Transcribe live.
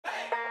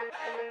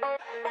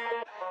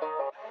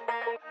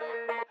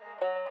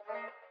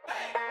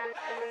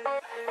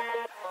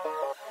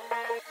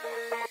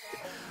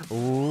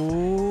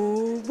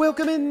Oh,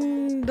 welcome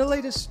in the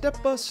latest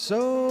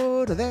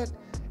episode of that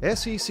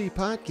SEC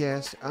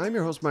podcast. I'm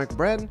your host, Michael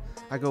Bratton.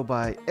 I go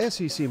by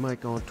SEC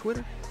Mike on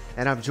Twitter,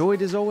 and I'm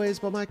joined as always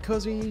by my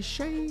cousin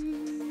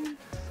Shane,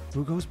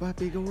 who goes by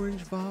Big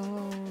Orange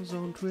Balls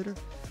on Twitter.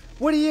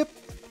 What are you up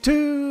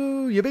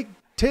to, you big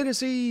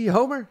Tennessee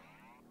homer?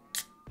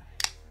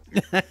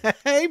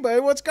 Hey,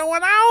 buddy, what's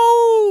going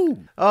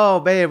on?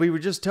 Oh, man, we were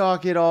just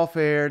talking off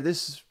air.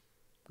 This is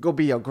going to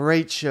be a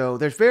great show.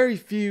 There's very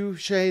few,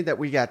 Shane, that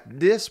we got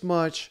this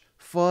much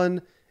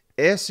fun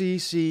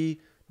SEC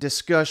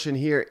discussion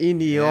here in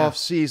the off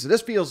season.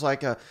 This feels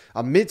like a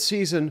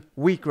mid-season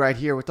week right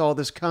here with all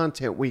this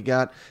content we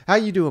got. How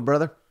you doing,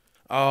 brother?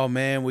 Oh,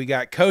 man, we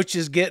got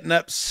coaches getting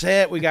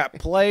upset. We got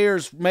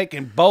players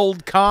making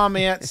bold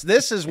comments.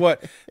 This is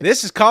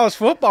college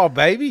football,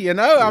 baby. You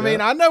know, I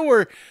mean, I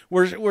know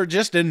we're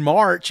just in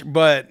March,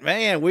 but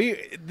man,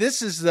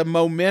 this is the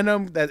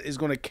momentum that is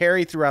going to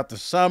carry throughout the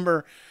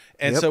summer.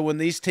 And so when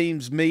these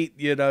teams meet,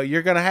 you know,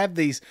 you're going to have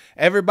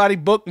everybody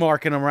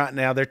bookmarking them right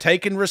now. They're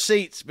taking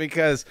receipts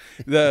because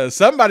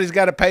somebody's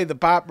got to pay the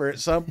piper at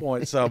some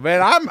point. So,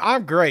 man,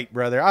 I'm great,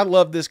 brother. I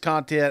love this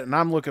content, and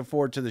I'm looking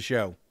forward to the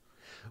show.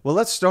 Well,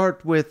 let's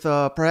start with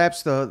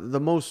perhaps the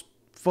most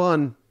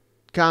fun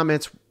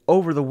comments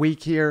over the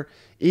week here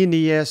in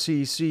the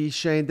SEC.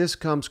 Shane, this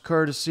comes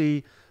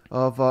courtesy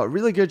of a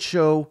really good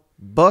show,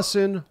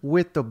 Bussin'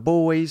 with the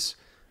Boys.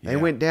 They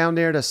went down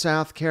there to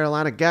South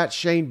Carolina, got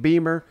Shane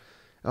Beamer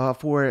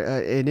for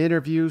an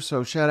interview,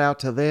 so shout out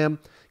to them.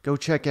 Go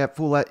check that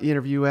full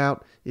interview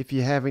out if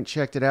you haven't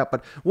checked it out.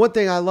 But one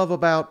thing I love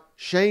about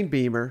Shane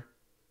Beamer,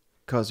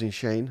 cousin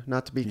Shane,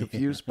 not to be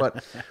confused,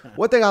 but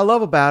one thing I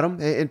love about him,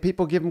 and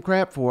people give him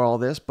crap for all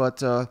this,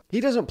 but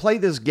he doesn't play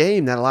this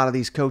game that a lot of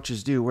these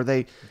coaches do, where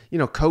they,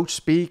 coach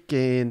speak,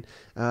 and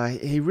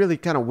he really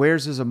kind of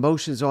wears his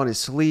emotions on his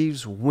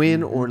sleeves,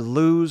 win or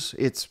lose.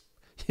 It's,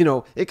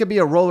 it could be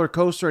a roller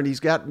coaster, and he's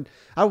gotten,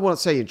 I won't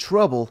say in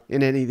trouble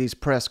in any of these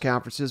press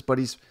conferences, but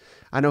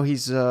I know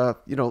he's,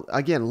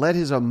 again, let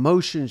his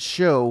emotions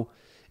show,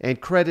 and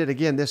credit,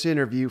 again, this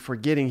interview for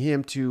getting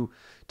him to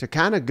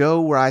kind of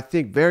go where I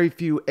think very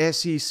few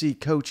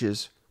SEC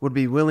coaches would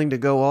be willing to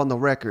go on the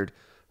record.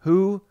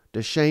 Who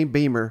does Shane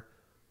Beamer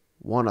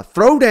want to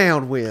throw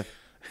down with?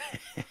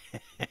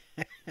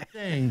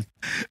 I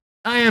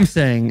am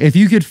saying, if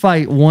you could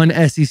fight one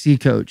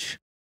SEC coach,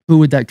 who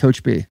would that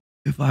coach be?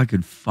 If I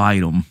could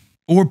fight him.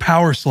 Or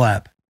power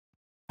slap.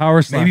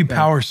 Power slap. Maybe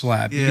power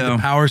slap. Yeah. The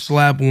power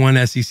slap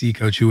one SEC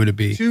coach, who would it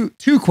be?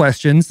 Two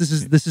questions. This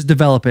is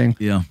developing.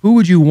 Yeah. Who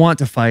would you want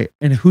to fight,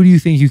 and who do you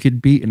think you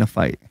could beat in a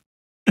fight?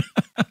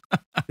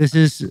 This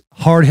is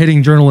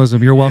hard-hitting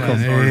journalism. You're welcome.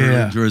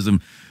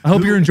 Journalism. I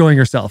hope you're enjoying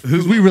yourself,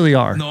 because we really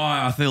are. No,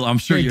 I'm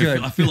sure you are.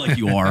 I feel like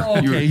you are.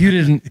 Okay, you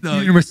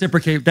didn't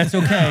reciprocate. That's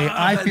okay.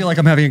 I feel like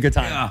I'm having a good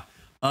time.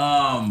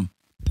 Yeah.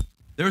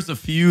 There's a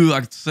few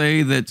I'd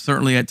say that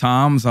certainly at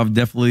times I've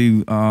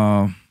definitely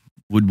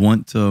would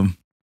want to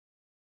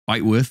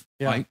fight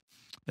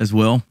as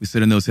well. We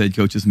sit in those head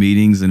coaches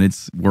meetings, and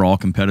we're all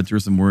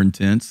competitors and we're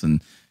intense,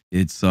 and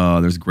it's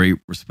there's great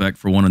respect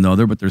for one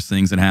another, but there's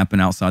things that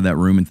happen outside that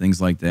room and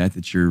things like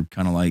that you're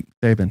kind of like,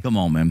 Saban. Come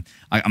on, man.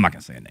 I'm not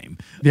gonna say a name.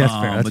 Yeah, that's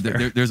fair. That's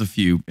fair. There's a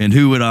few. And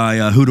who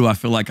do I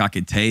feel like I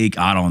could take?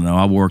 I don't know.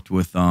 I worked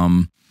with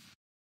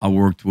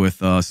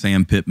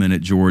Sam Pittman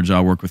at Georgia.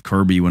 I worked with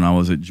Kirby when I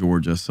was at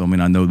Georgia. So I mean,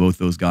 I know both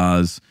those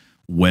guys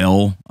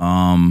well.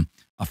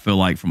 I feel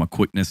like from a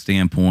quickness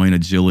standpoint,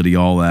 agility,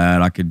 all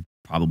that, I could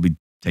probably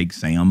take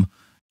Sam.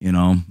 He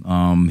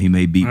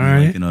may beat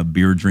me like in a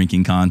beer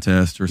drinking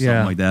contest or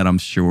something like that, I'm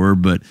sure.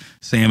 But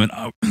Sam and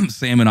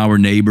I were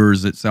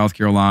neighbors at South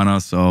Carolina.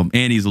 So,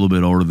 and he's a little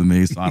bit older than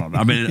me. So I don't know.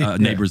 I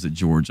mean, neighbors at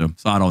Georgia.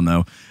 So I don't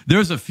know.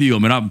 There's a few. I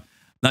mean, I'm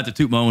not to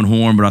toot my own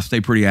horn, but I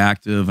stay pretty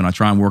active and I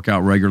try and work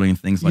out regularly and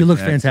things like that. You look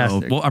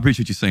fantastic. So, well, I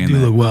appreciate you saying that. You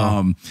look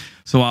well.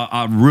 So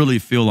I really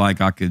feel like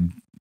I could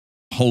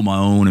hold my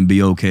own and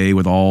be okay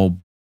with all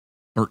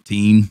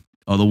 13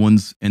 other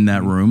ones in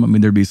that room. I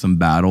mean, there'd be some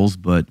battles,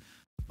 but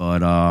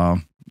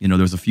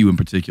there's a few in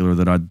particular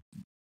that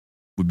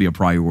would be a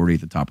priority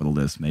at the top of the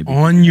list. Maybe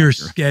on your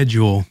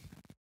schedule,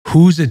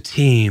 who's a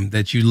team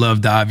that you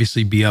love to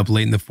obviously be up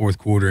late in the fourth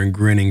quarter and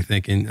grinning,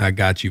 thinking, "I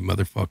got you,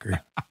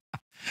 motherfucker"?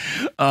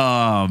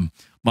 My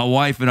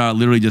wife and I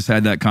literally just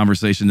had that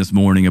conversation this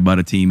morning about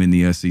a team in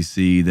the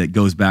SEC that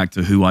goes back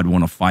to who I'd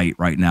want to fight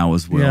right now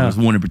as well. There's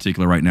one in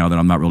particular right now that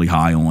I'm not really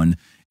high on.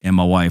 And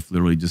my wife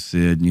literally just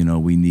said,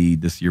 we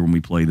need this year when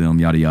we play them,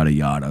 yada, yada,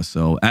 yada.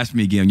 So ask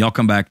me again. Y'all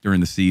come back during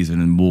the season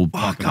and we'll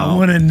talk about it. I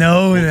want to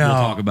know now.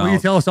 We'll talk about Will you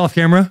tell us off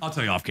camera? I'll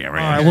tell you off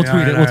camera. All right, we'll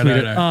tweet it. We'll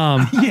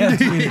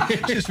tweet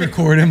it. Just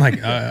record him like,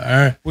 all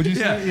right. What'd you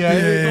say?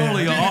 Yeah.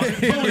 Totally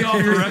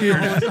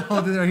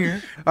off the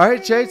record. All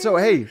right, Jay. So,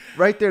 hey,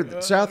 right there,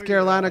 South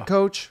Carolina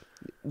coach,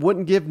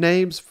 wouldn't give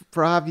names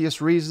for obvious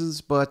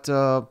reasons, but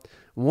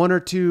one or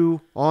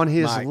two on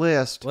his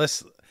list.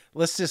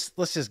 let's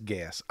just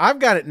guess. I've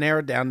got it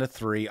narrowed down to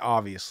 3,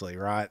 obviously,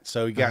 right?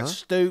 So you got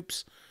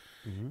Stoops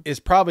is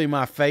probably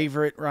my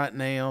favorite right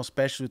now,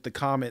 especially with the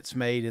comments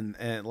made in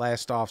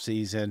last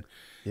offseason.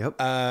 Yep.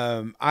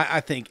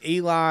 I think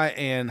Eli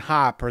and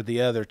Heupel are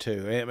the other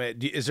 2.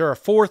 Is there a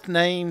 4th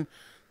name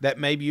that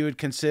maybe you would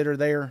consider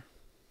there?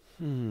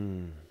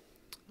 A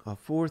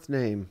 4th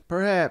name,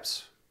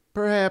 perhaps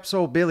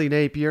old Billy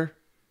Napier.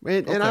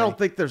 And I don't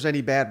think there's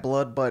any bad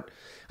blood, but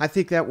I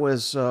think that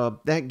was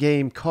that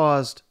game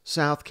caused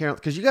South Carolina,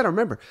 because you got to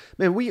remember,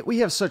 man, we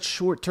have such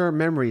short-term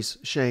memories,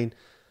 Shane.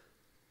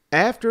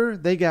 After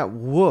they got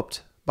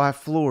whooped by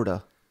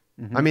Florida,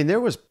 I mean, there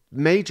was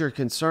major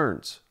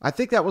concerns. I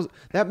think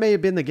that may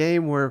have been the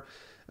game where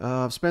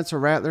Spencer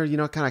Rattler,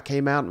 kind of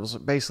came out and was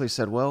basically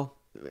said, well,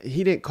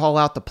 he didn't call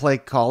out the play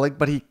calling,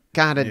 but he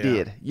kind of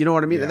did. You know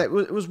what I mean? Yeah.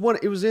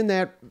 It was in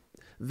that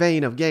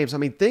vein of games. I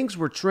mean, things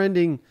were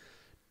trending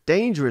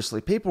dangerously.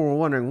 People were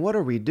wondering, what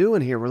are we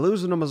doing here? We're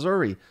losing to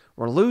Missouri.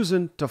 We're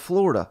losing to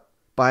Florida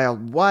by a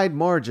wide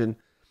margin.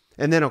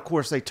 And then, of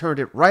course, they turned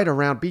it right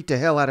around, beat the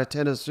hell out of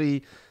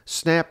Tennessee,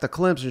 snapped the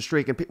Clemson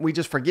streak, and we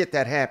just forget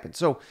that happened.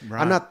 So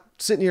I'm not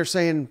sitting here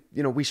saying,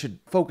 we should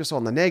focus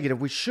on the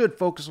negative. We should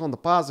focus on the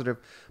positive.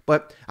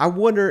 But I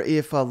wonder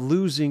if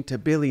losing to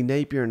Billy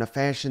Napier in the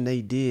fashion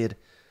they did,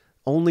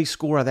 only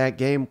score of that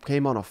game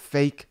came on a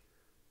fake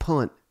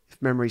punt,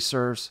 if memory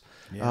serves.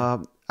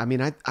 Yeah. I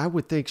mean, I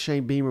would think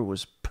Shane Beamer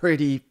was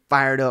pretty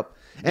fired up.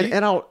 And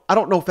I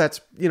don't know if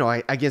that's,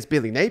 against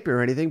Billy Napier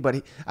or anything,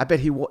 but I bet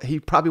he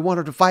probably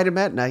wanted to fight him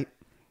that night.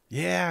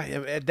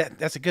 Yeah,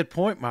 that's a good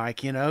point,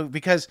 Mike,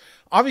 because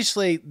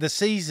obviously the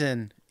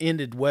season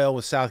ended well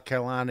with South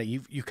Carolina.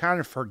 You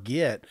kind of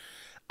forget.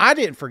 I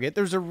didn't forget.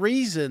 There's a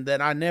reason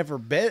that I never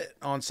bet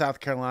on South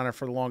Carolina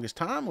for the longest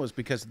time was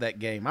because of that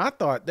game. I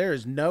thought there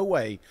is no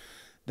way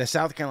that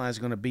South Carolina is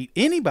going to beat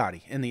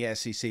anybody in the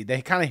SEC.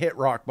 They kind of hit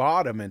rock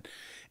bottom,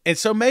 and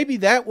so maybe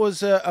that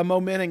was a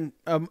momentum,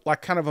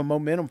 like kind of a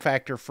momentum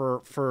factor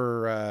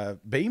for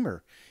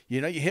Beamer.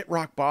 You hit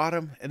rock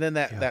bottom, and then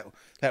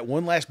that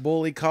one last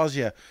bully calls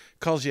you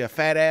a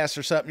fat ass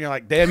or something. You're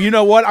like, damn, you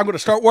know what? I'm going to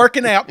start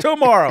working out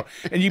tomorrow.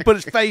 And you put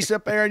his face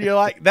up there, and you're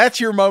like, that's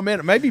your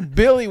momentum. Maybe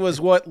Billy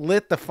was what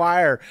lit the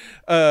fire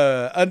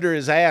under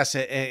his ass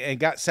and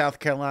got South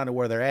Carolina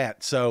where they're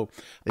at. So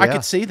I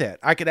could see that.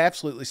 I could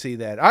absolutely see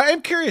that. I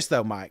am curious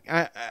though, Mike.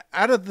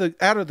 Out of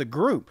the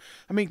group,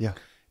 I mean. Yeah.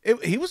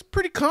 He was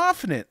pretty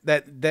confident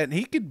that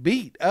he could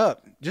beat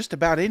up just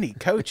about any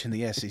coach in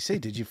the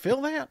SEC. Did you feel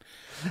that?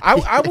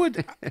 I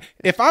would,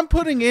 if I'm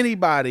putting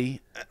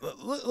anybody,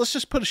 let's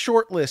just put a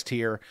short list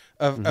here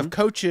of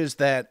coaches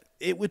that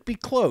it would be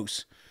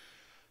close.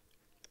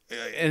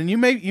 And you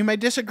may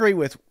disagree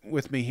with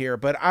me here,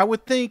 but I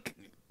would think,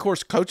 of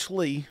course, Coach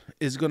Lee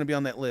is going to be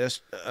on that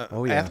list.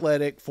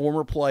 Athletic,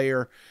 former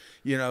player.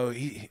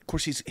 Of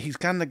course, he's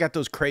kind of got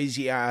those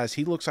crazy eyes.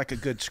 He looks like a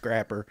good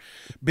scrapper.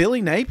 Billy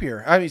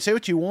Napier, I mean, say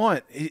what you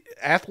want.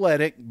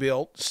 Athletic,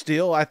 built,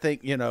 still, I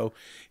think,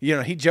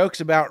 he jokes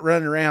about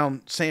running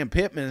around Sam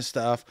Pittman and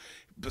stuff,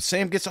 but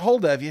Sam gets a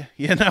hold of you.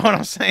 You know what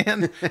I'm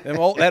saying?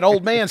 That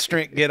old man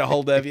strength get a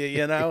hold of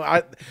you,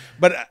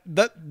 But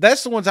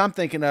that's the ones I'm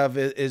thinking of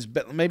is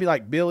maybe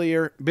like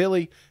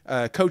Billy,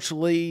 Coach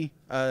Lee,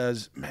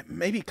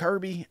 maybe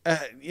Kirby.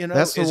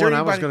 That's the one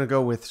I was going to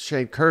go with.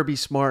 Shane, Kirby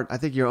Smart. I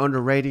think you're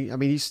underrating. I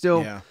mean, he's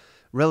still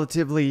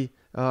relatively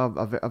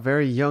a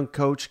very young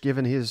coach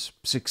given his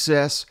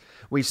success.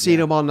 We've seen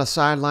him on the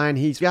sideline.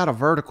 He's got a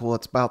vertical.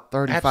 It's about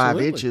 35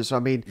 inches. I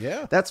mean,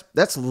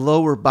 that's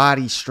lower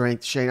body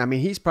strength, Shane. I mean,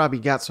 he's probably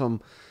got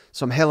some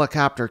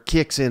helicopter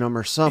kicks in him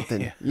or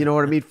something. You know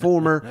what I mean?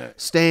 Former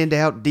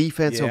standout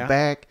defensive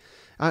back.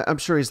 I'm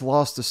sure he's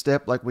lost a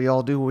step like we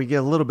all do when we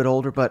get a little bit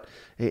older, but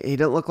he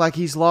doesn't look like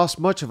he's lost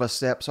much of a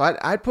step. So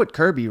I'd put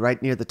Kirby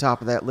right near the top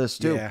of that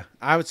list too. Yeah,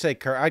 I would say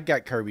I'd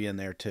got Kirby in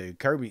there too.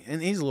 Kirby,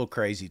 and he's a little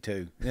crazy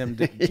too.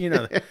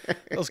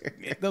 Those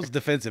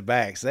defensive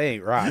backs, they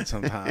ain't right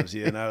sometimes,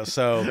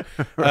 So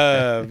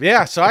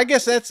so I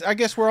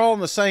guess we're all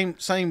in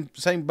the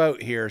same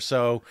boat here.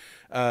 So.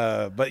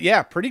 But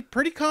yeah,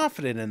 pretty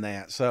confident in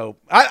that. So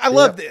I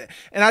love it,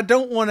 and I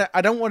don't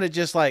want to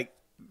just like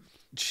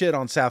shit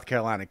on South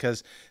Carolina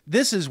because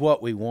this is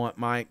what we want,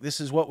 Mike. This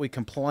is what we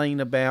complain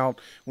about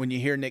when you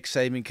hear Nick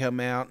Saban come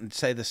out and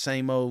say the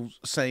same old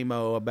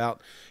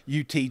about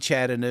UT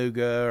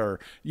Chattanooga or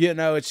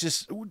it's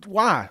just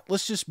why?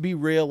 Let's just be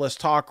real. Let's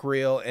talk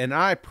real, and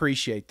I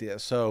appreciate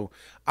this. So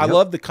I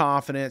love the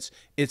confidence.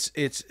 It's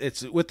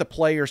with the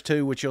players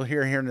too, which you'll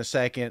hear here in a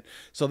second.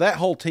 So that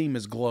whole team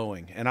is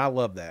glowing, and I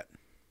love that.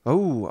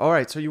 Oh, all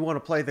right. So you want to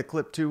play the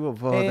clip too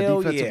of the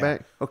defensive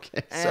back?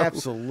 Okay, so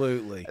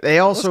absolutely. They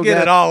also Let's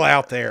get it all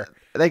out there.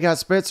 They got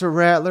Spencer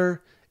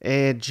Rattler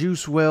and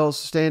Juice Wells,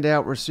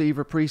 standout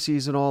receiver,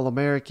 preseason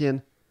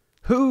All-American.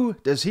 Who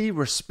does he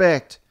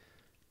respect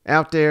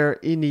out there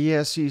in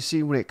the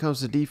SEC when it comes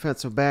to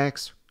defensive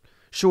backs?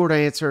 Short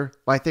answer,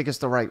 but I think it's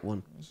the right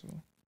one.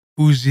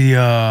 Who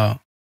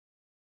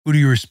do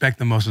you respect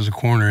the most as a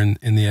corner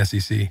in the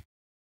SEC?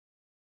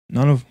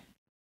 None of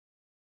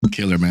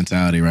Killer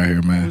mentality right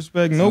here, man.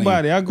 Respect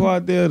nobody. I go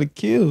out there to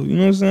kill. You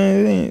know what I'm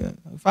saying? It ain't,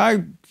 if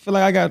I feel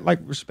like I got like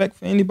respect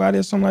for anybody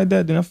or something like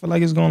that, then I feel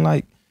like it's gonna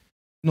like,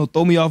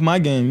 throw me off my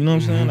game. You know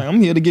what I'm saying? Like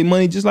I'm here to get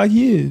money just like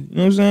he is. You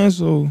know what I'm saying?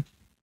 So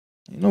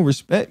ain't no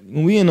respect.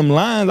 When we in them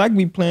lines, I could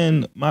be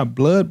playing my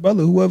blood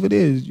brother, whoever it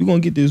is. You gonna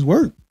get this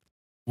work.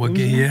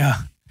 Yeah.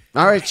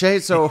 All right,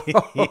 Shane. So,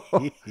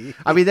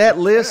 I mean, that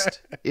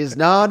list is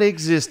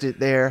non-existent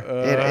there.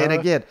 And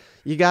again,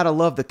 you got to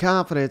love the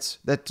confidence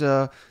that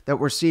that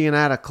we're seeing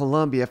out of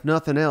Columbia. If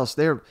nothing else,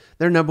 they're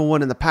number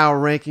one in the power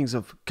rankings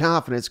of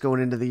confidence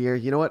going into the year.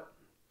 You know what?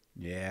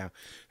 Yeah.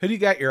 Who do you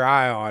got your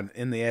eye on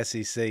in the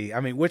SEC? I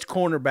mean, which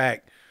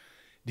cornerback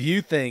do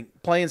you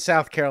think, playing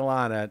South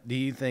Carolina, do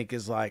you think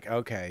is like,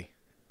 okay?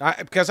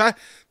 Because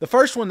the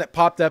first one that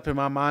popped up in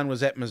my mind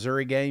was that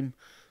Missouri game.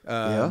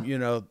 You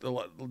know,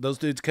 those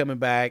dudes coming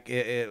back,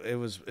 it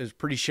was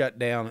pretty shut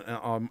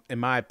down, in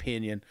my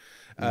opinion.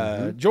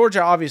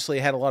 Georgia obviously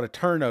had a lot of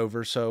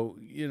turnover, so,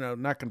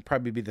 not going to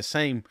probably be the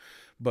same,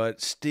 but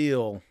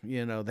still,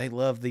 they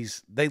love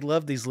these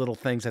little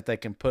things that they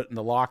can put in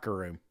the locker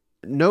room.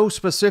 No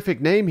specific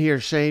name here,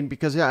 Shane,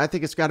 because I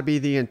think it's got to be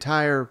the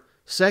entire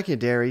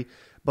secondary.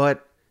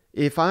 But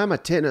if I'm a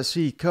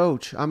Tennessee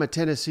coach, I'm a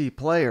Tennessee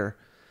player,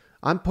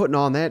 I'm putting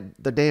on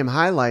the damn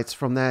highlights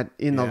from that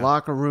in the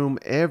locker room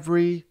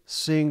every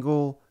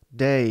single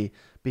day,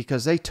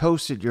 because they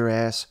toasted your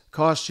ass,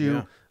 cost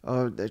you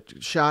a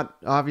shot,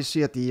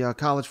 obviously, at the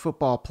college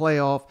football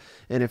playoff.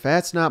 And if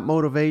that's not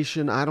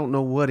motivation, I don't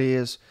know what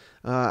is.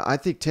 I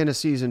think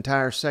Tennessee's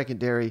entire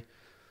secondary,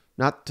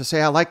 not to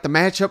say I like the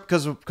matchup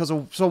because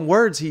of some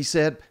words he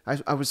said,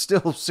 I would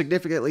still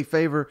significantly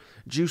favor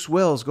Juice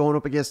Wells going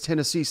up against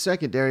Tennessee's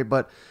secondary.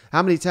 But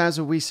how many times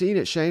have we seen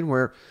it, Shane,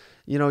 where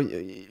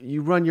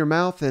you run your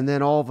mouth and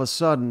then all of a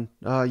sudden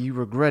you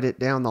regret it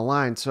down the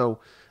line? So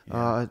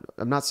I'm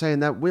not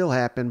saying that will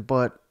happen,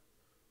 but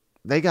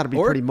they got to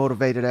be pretty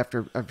motivated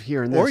after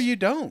hearing this. Or you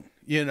don't,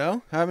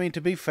 I mean,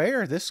 to be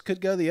fair, this could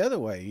go the other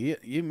way.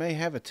 You may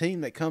have a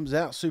team that comes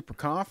out super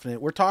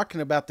confident. We're talking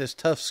about this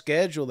tough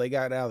schedule they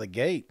got out of the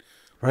gate.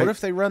 Right. What if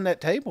they run that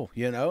table,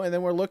 and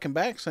then we're looking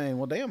back saying,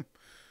 well, damn,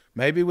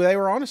 maybe they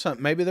were onto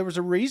something. Maybe there was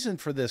a reason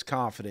for this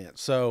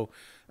confidence. So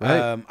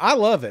I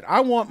love it. I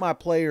want my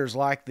players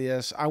like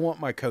this. I want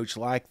my coach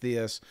like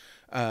this.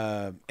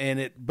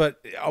 But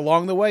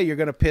along the way, you're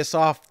going to piss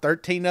off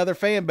 13 other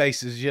fan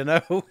bases,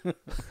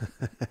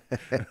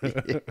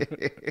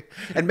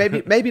 And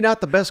maybe not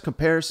the best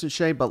comparison,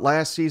 Shane, but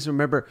last season,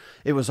 remember,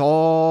 it was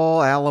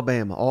all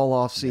Alabama, all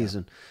off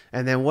season. Yeah.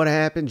 And then what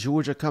happened?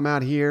 Georgia come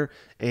out here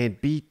and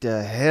beat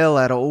the hell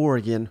out of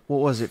Oregon. What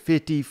was it?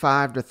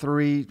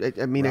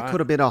 55-3. I mean, It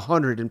could have been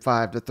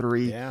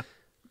 105-3. Yeah.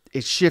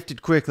 It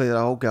shifted quickly.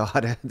 Oh,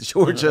 God,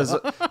 Georgia's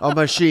a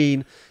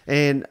machine.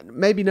 And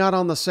maybe not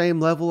on the same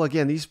level.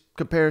 Again, these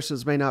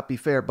comparisons may not be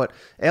fair, but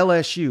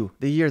LSU,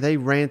 the year they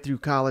ran through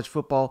college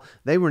football,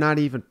 they were not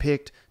even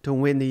picked to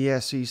win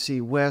the SEC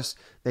West.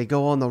 They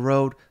go on the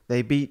road.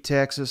 They beat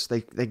Texas.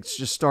 They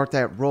just start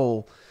that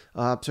roll.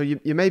 So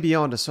you may be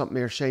on to something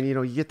there, Shane.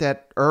 You get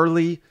that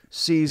early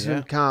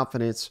season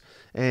confidence.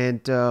 And,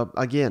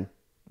 again,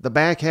 the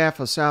back half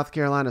of South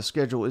Carolina's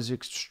schedule is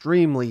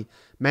extremely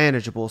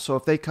manageable. So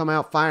if they come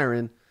out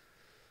firing,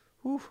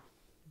 it's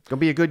going to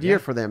be a good year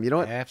for them. You know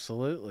what?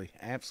 Absolutely.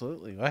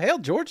 Well, hell,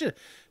 Georgia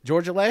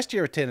last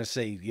year at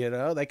Tennessee,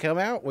 they come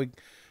out. We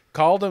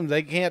called them.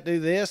 They can't do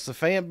this. The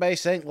fan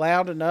base ain't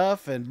loud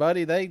enough. And,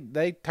 buddy,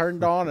 they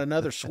turned on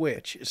another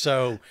switch.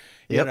 So,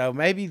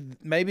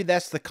 maybe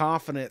that's the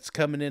confidence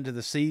coming into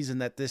the season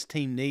that this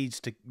team needs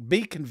to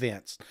be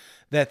convinced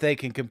that they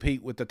can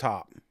compete with the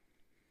top.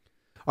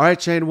 All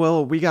right, Shane,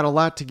 well, we got a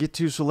lot to get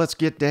to, so let's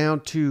get down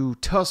to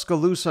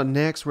Tuscaloosa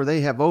next, where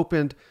they have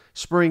opened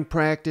spring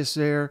practice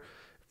there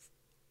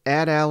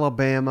at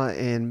Alabama.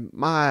 And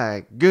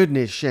my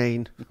goodness,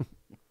 Shane,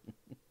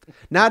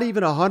 not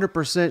even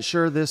 100%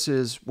 sure this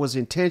was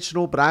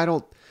intentional,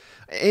 but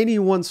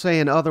anyone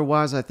saying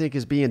otherwise, I think,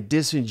 is being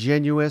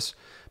disingenuous,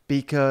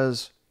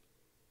 because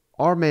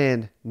our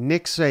man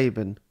Nick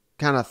Saban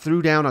kind of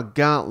threw down a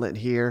gauntlet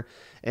here,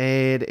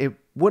 and it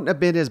wouldn't have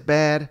been as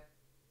bad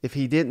if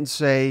he didn't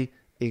say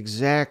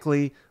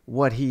exactly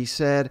what he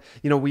said.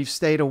 We've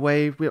stayed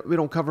away. We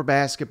don't cover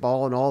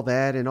basketball and all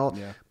that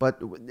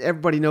but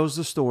everybody knows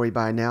the story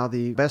by now.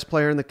 The best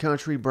player in the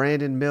country,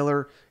 Brandon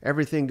Miller,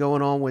 everything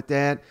going on with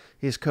that.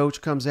 His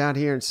coach comes out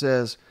here and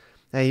says,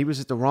 hey, he was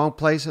at the wrong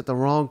place at the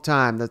wrong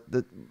time.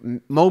 The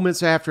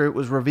moments after it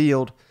was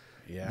revealed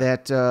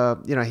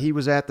that he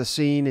was at the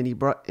scene and he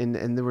brought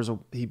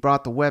he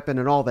brought the weapon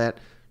and all that.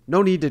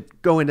 No need to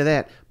go into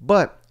that.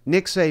 But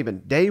Nick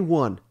Saban, day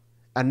one,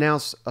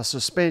 announced a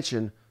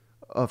suspension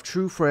of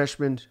true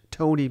freshman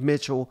Tony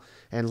Mitchell.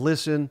 And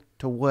listen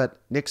to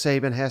what Nick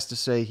Saban has to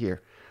say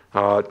here.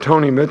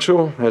 Tony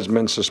Mitchell has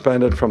been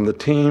suspended from the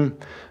team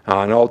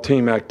and all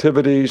team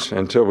activities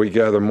until we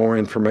gather more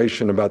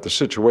information about the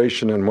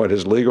situation and what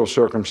his legal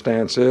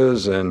circumstance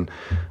is. And,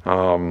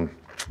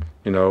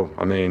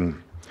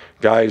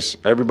 guys,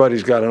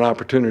 everybody's got an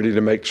opportunity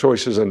to make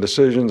choices and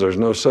decisions. There's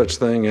no such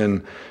thing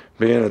in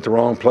being at the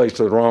wrong place at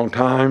the wrong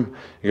time.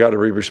 You got to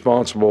be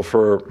responsible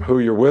for who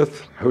you're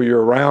with, who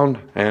you're around,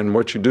 and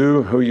what you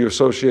do, who you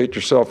associate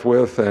yourself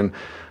with, and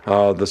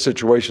the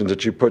situations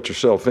that you put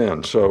yourself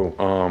in.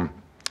 So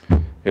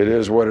it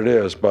is what it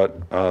is,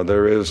 but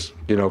there is,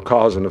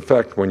 cause and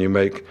effect when you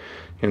make,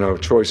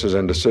 choices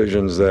and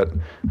decisions that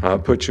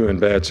put you in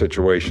bad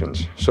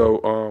situations.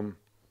 So,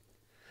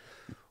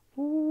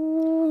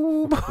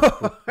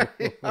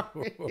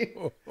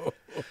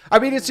 I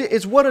mean,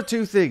 it's one of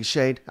two things,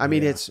 Shane. I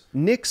mean, it's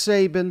Nick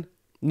Saban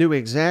knew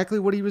exactly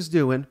what he was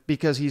doing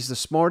because he's the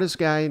smartest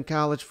guy in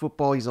college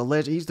football. He's a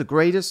legend. He's the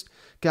greatest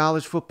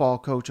college football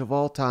coach of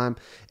all time.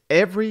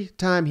 Every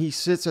time he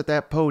sits at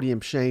that podium,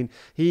 Shane,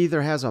 he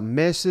either has a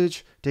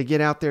message to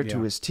get out there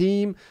to his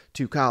team,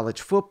 to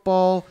college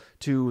football,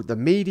 to the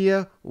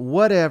media,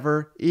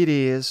 whatever it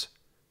is.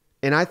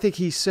 And I think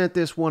he sent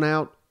this one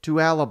out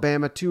to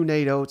Alabama, to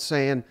Nate Oats,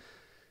 saying,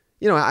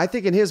 I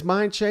think in his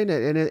mind, Shane,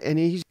 and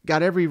he's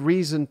got every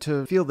reason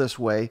to feel this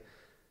way.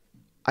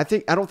 I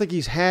don't think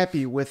he's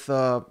happy with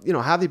how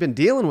they've been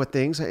dealing with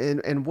things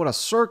and what a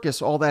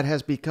circus all that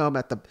has become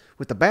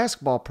with the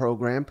basketball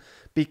program,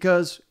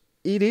 because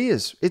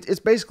it's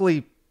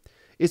basically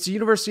the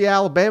University of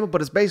Alabama,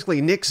 but it's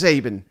basically Nick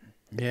Saban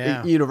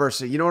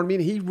University. You know what I mean?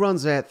 He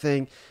runs that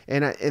thing,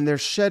 and they're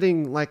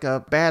shedding like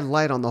a bad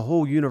light on the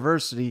whole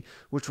university,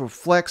 which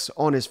reflects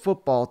on his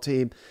football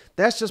team.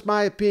 That's just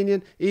my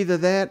opinion. Either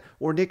that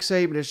or Nick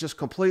Saban is just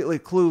completely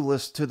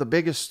clueless to the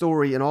biggest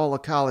story in all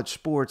of college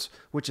sports,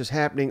 which is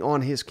happening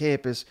on his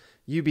campus.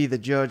 You be the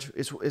judge.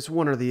 It's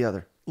one or the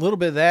other. A little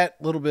bit of that,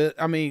 a little bit.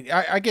 I mean,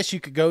 I guess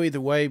you could go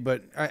either way,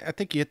 but I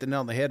think you hit the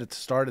nail on the head at the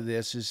start of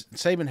this. Is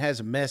Saban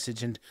has a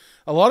message, and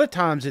a lot of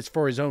times it's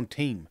for his own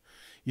team.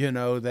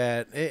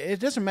 That it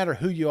doesn't matter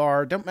who you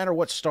are, don't matter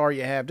what star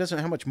you have, doesn't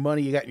matter how much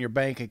money you got in your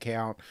bank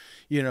account.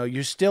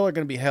 You still are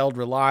going to be held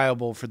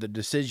reliable for the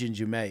decisions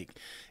you make.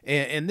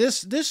 And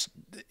this,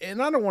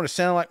 and I don't want to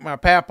sound like my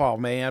papaw,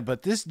 man,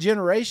 but this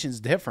generation's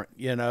different,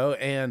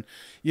 and,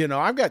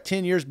 I've got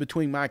 10 years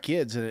between my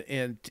kids,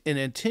 and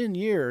in 10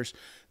 years,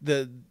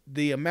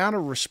 the amount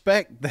of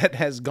respect that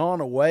has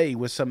gone away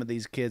with some of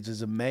these kids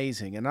is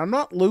amazing. And I'm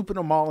not looping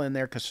them all in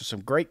there because there's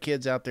some great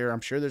kids out there.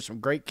 I'm sure there's some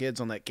great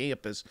kids on that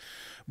campus.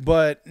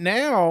 But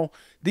now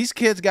these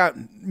kids got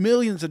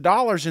millions of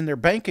dollars in their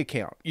bank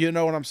account. You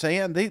know what I'm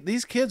saying?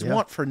 These kids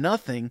want for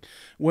nothing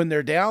when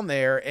they're down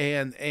there,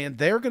 and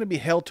they're going to be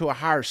held to a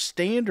higher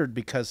standard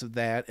because of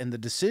that. And the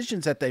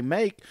decisions that they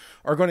make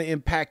are going to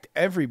impact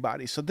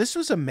everybody. So this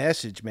was a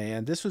message,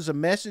 man. This was a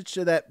message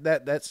to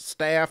that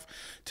staff,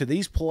 to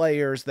these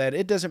players, that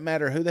it doesn't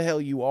matter who the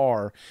hell you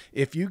are.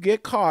 If you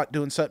get caught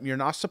doing something you're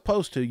not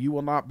supposed to, you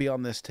will not be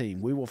on this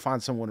team. We will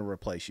find someone to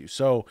replace you.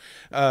 So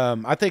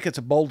I think it's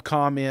a bold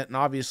comment, and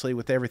obviously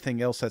with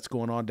everything else that's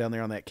going on down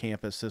there on that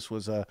campus, this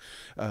was it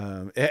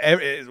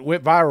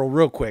went viral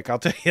real quick, I'll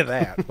tell you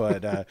that.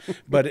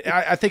 But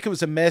I think it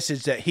was a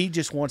message that he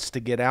just wants to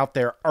get out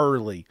there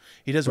early.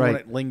 He doesn't want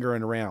it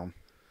lingering around.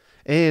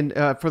 And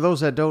for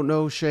those that don't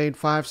know, Shane,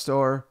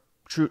 5-star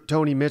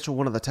Tony Mitchell,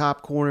 one of the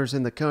top corners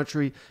in the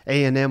country.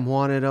 A&M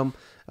wanted him.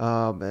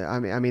 I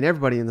mean,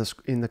 everybody in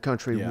the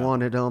country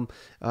wanted him.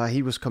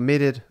 He was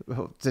committed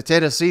to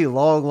Tennessee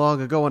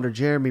long ago under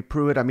Jeremy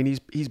Pruitt. I mean,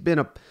 he's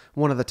been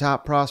one of the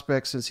top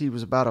prospects since he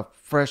was about a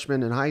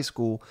freshman in high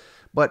school.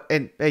 But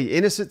hey,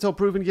 innocent till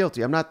proven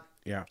guilty. I'm not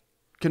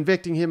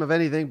convicting him of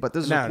anything. But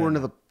this is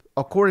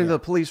according to the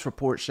police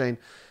report, Shane.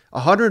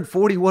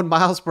 141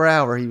 miles per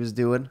hour he was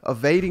doing,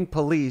 evading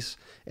police,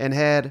 and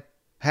had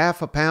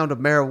half a pound of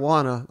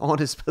marijuana on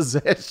his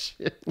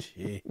possession.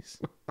 Jeez.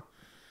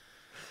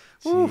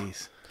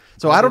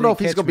 So I don't know if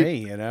he's going to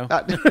be,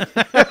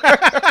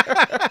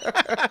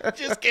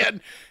 Just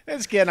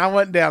kidding. I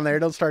wasn't down there.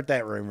 Don't start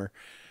that rumor.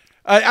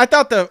 I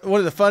thought one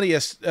of the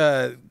funniest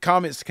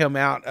comments to come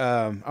out,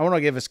 I want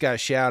to give this guy a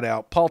shout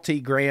out. Paul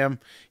T. Graham,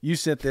 you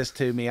sent this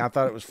to me. I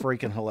thought it was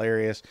freaking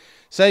hilarious.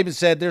 Saban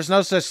said, "There's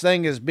no such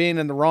thing as being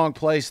in the wrong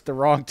place at the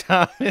wrong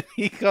time." And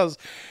he goes,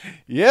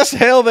 "Yes,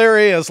 hell there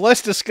is.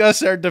 Let's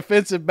discuss our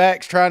defensive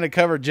backs trying to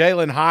cover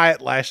Jalen Hyatt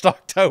last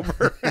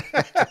October."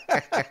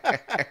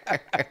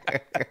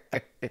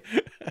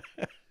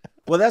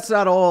 Well, that's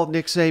not all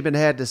Nick Saban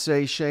had to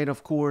say, Shane.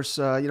 Of course,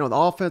 the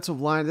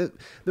offensive line.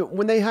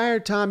 When they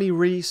hired Tommy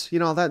Rees,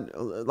 that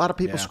a lot of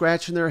people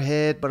scratching their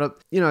head.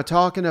 But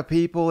talking to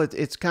people,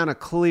 it's kind of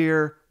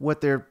clear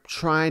what they're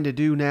trying to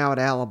do now at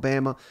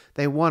Alabama.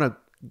 They want to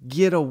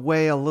get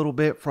away a little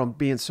bit from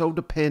being so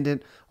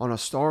dependent on a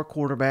star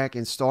quarterback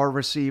and star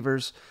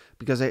receivers,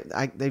 because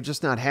they've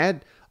just not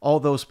had all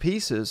those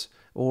pieces,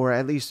 or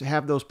at least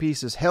have those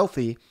pieces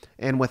healthy.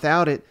 And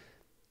without it,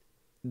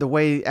 the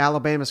way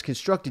Alabama's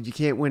constructed, you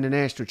can't win a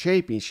national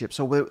championship.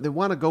 So they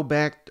want to go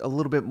back a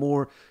little bit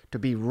more to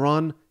be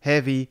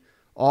run-heavy.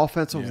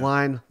 Offensive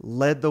line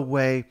led the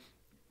way.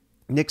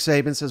 Nick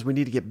Saban says we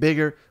need to get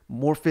bigger,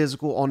 more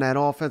physical on that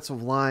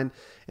offensive line,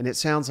 and it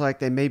sounds like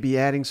they may be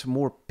adding some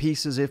more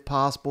pieces if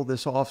possible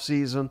this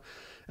offseason.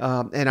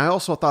 And I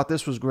also thought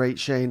this was great,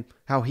 Shane,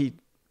 how he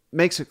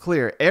makes it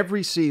clear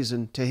every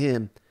season to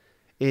him,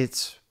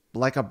 it's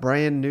like a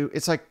brand new,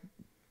 it's like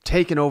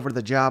taking over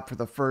the job for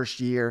the first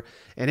year.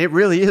 And it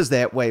really is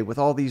that way with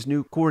all these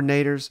new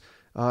coordinators,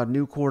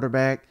 new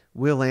quarterback,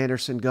 Will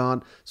Anderson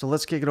gone. So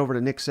let's kick it over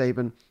to Nick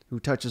Saban, who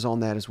touches on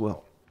that as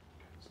well.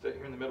 Stay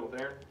here in the middle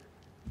there.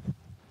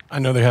 I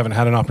know they haven't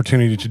had an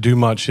opportunity to do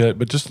much yet,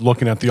 but just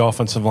looking at the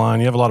offensive line,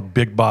 you have a lot of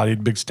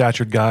big-bodied,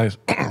 big-statured guys.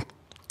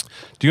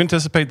 Do you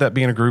anticipate that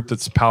being a group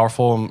that's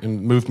powerful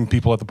and moving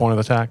people at the point of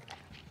attack?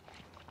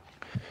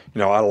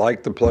 I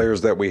like the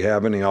players that we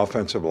have in the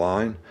offensive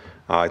line.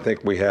 I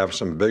think we have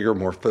some bigger,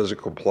 more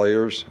physical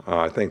players.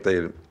 I think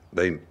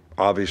they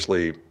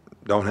obviously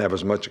don't have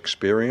as much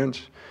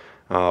experience,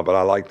 but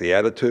I like the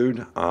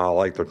attitude. I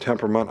like their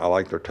temperament. I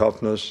like their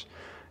toughness.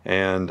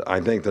 And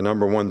I think the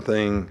number one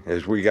thing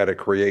is we got to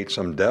create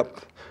some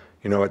depth,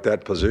 at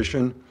that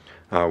position.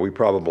 We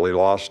probably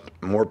lost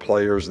more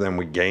players than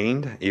we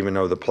gained, even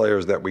though the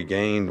players that we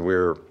gained,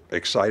 we're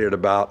excited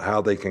about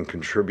how they can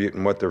contribute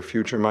and what their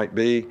future might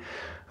be.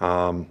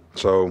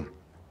 So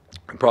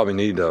we probably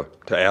need to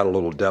add a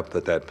little depth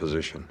at that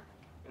position.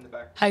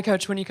 Hi,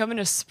 Coach. When you come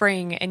into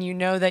spring and you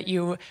know that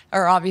you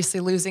are obviously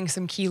losing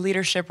some key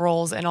leadership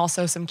roles and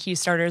also some key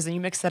starters, and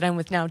you mix that in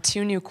with now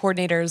 2 new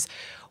coordinators,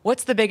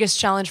 what's the biggest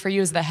challenge for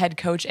you as the head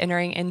coach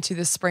entering into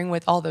the spring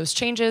with all those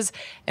changes?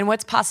 And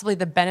what's possibly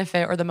the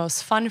benefit or the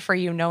most fun for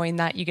you knowing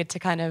that you get to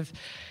kind of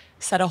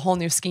set a whole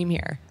new scheme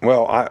here?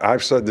 Well,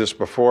 I've said this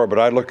before, but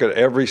I look at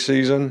every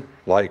season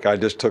like I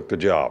just took the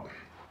job.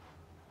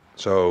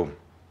 So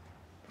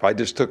if I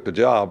just took the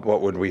job,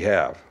 what would we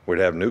have? We'd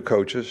have new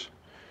coaches.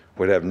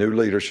 We'd have new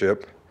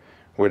leadership.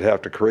 We'd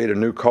have to create a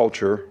new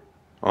culture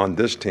on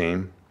this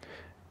team.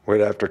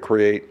 We'd have to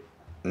create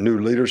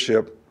new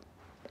leadership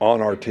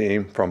on our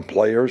team from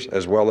players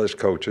as well as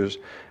coaches.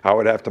 I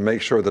would have to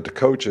make sure that the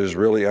coaches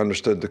really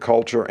understood the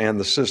culture and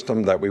the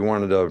system that we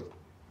wanted to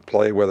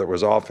play, whether it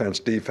was offense,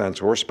 defense,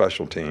 or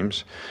special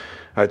teams.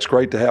 It's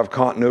great to have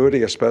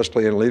continuity,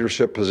 especially in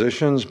leadership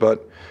positions,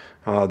 but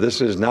this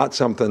is not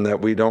something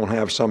that we don't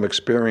have some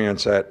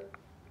experience at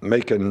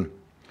making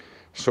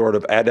sort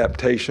of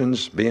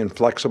adaptations, being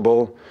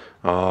flexible,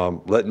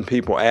 letting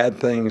people add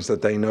things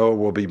that they know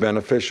will be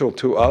beneficial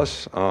to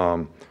us,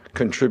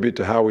 contribute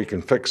to how we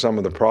can fix some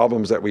of the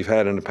problems that we've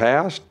had in the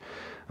past.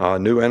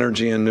 New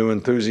energy and new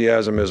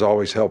enthusiasm is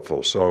always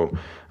helpful. So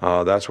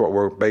that's what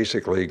we're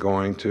basically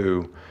going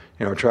to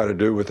try to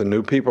do with the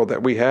new people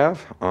that we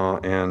have.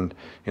 And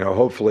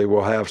hopefully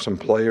we'll have some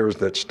players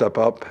that step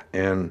up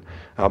and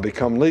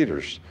become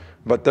leaders.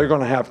 But they're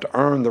going to have to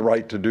earn the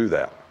right to do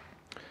that.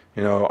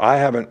 We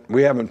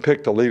haven't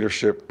picked a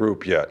leadership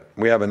group yet.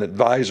 We have an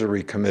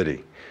advisory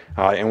committee.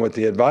 And what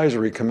the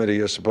advisory committee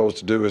is supposed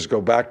to do is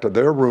go back to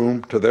their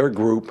room, to their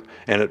group,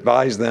 and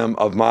advise them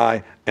of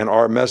my and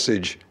our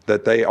message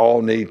that they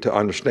all need to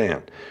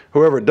understand.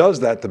 Whoever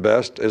does that the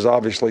best has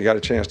obviously got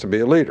a chance to be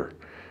a leader.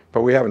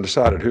 But we haven't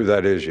decided who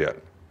that is yet.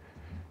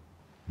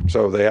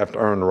 So they have to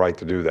earn the right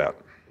to do that.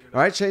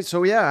 All right, Shane.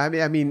 So, yeah,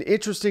 I mean,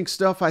 interesting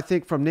stuff, I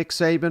think, from Nick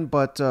Saban.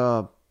 But,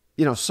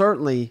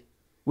 certainly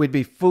we'd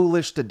be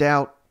foolish to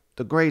doubt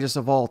the greatest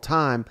of all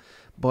time.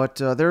 But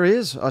there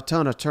is a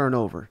ton of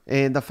turnover.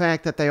 And the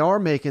fact that they are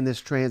making this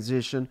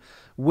transition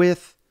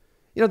with,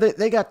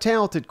 they got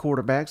talented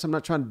quarterbacks. I'm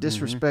not trying to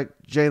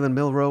disrespect Jalen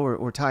Milroe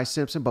or Ty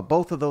Simpson, but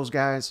both of those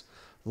guys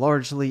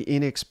largely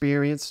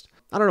inexperienced.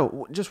 I don't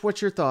know. Just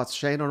what's your thoughts,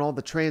 Shane, on all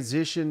the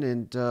transition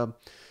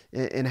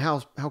and how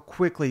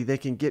quickly they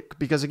can get?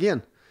 Because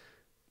again,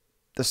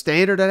 the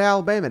standard at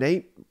Alabama, it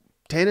ain't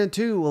 10-2,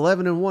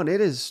 11-1. It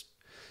is,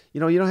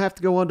 you don't have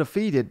to go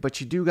undefeated, but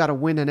you do got to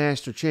win a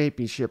national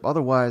championship.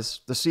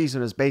 Otherwise, the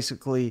season is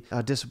basically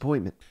a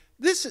disappointment.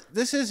 This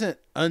isn't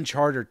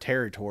uncharted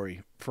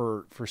territory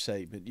for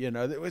Saban.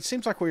 It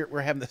seems like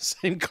we're having the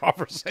same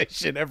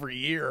conversation every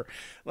year.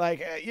 Like,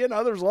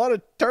 there's a lot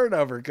of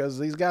turnover because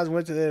these guys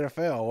went to the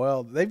NFL.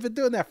 Well, they've been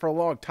doing that for a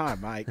long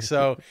time, Mike.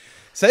 So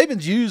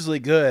Saban's usually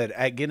good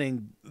at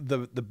getting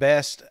the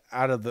best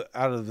out of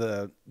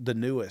the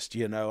newest.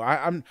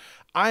 I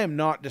am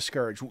not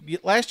discouraged.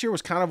 Last year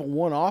was kind of a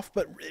one-off,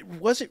 but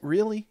was it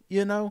really?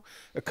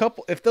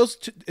 If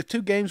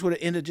two games would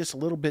have ended just a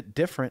little bit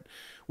different,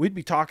 we'd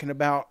be talking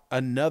about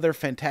another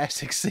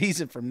fantastic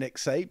season from Nick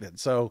Saban.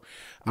 So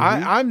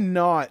I'm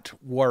not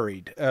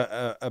worried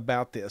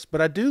about this,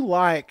 but I do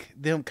like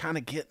them kind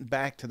of getting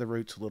back to the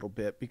roots a little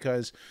bit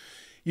because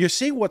you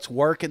see what's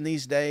working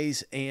these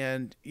days,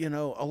 and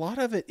a lot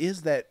of it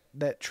is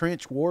that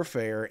trench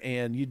warfare,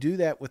 and you do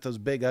that with those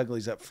big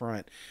uglies up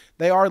front.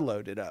 They are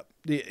loaded up,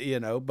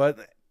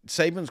 but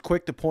Saban's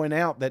quick to point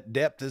out that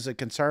depth is a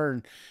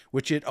concern,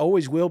 which it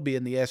always will be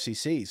in the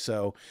SEC.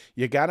 So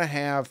you gotta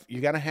have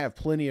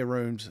plenty of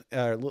rooms,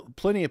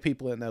 plenty of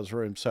people in those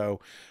rooms. So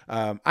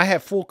I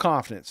have full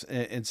confidence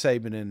in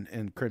Saban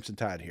and Crimson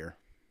Tide here.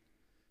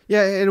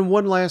 Yeah, and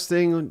one last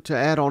thing to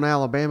add on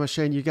Alabama,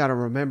 Shane, you got to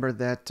remember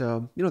that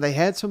they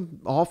had some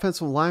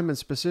offensive linemen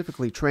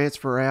specifically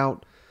transfer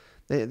out.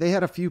 they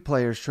had a few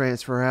players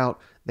transfer out.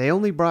 They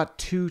only brought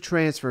 2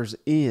 transfers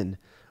in,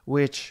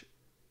 which,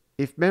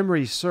 if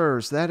memory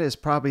serves, that is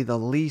probably the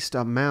least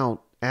amount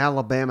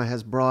Alabama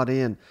has brought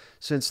in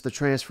since the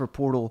transfer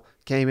portal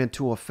came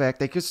into effect.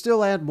 They could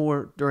still add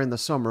more during the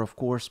summer, of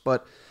course,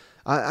 but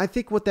I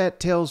think what that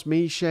tells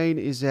me, Shane,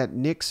 is that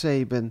Nick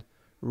Saban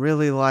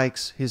really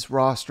likes his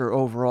roster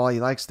overall.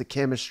 He likes the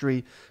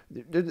chemistry.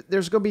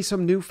 There's going to be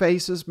some new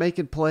faces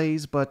making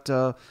plays, but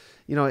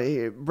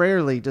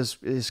rarely does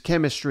his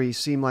chemistry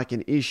seem like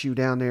an issue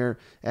down there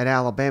at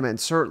Alabama, and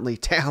certainly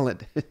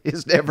talent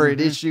is never an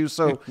issue.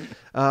 So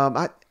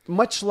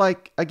much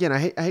like, again,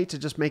 I hate to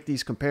just make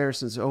these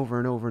comparisons over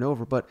and over and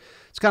over, but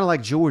it's kind of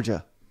like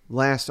Georgia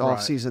last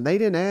offseason. They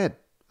didn't add,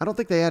 I don't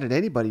think they added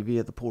anybody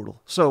via the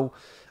portal. So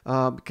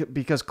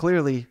because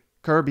clearly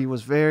Kirby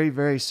was very,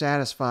 very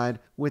satisfied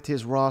with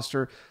his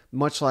roster,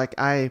 much like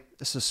I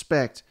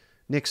suspect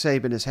Nick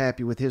Saban is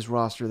happy with his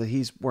roster that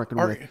he's working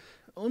with.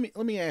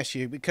 Let me ask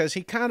you, because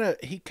he kind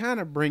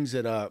of brings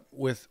it up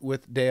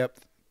with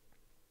depth,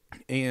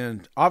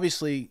 and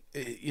obviously,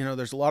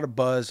 there's a lot of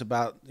buzz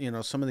about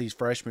some of these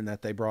freshmen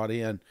that they brought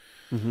in,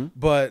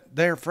 but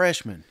they're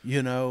freshmen,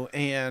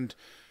 and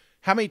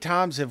how many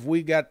times have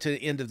we got to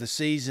the end of the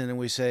season and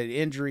we said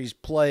injuries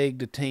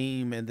plagued the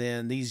team, and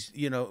then these,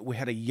 we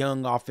had a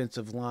young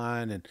offensive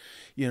line and,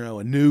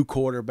 a new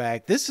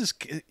quarterback.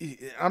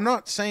 I'm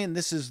not saying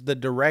this is the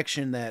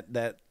direction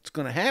that's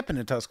going to happen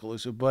in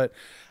Tuscaloosa, but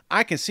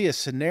I can see a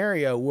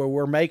scenario where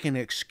we're making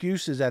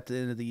excuses at the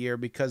end of the year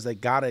because they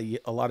got a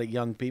lot of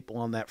young people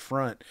on that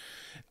front.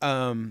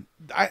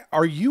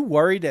 Are you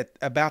worried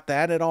about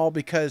that at all?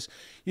 Because,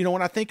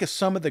 when I think of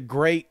some of the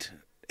great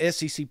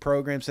SEC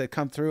programs that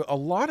come through, a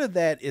lot of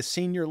that is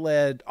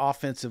senior-led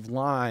offensive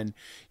line,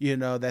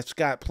 that's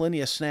got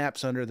plenty of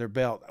snaps under their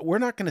belt. We're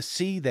not going to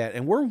see that,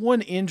 and we're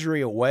one injury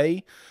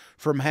away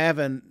from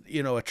having,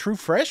 a true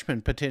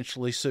freshman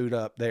potentially suit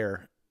up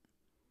there.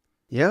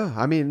 Yeah,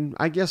 I mean,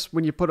 I guess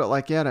when you put it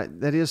like that,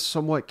 that is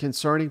somewhat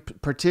concerning,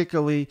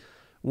 particularly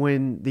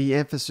when the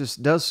emphasis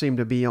does seem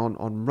to be on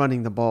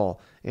running the ball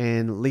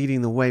and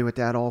leading the way with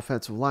that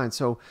offensive line.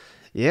 So,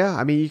 yeah,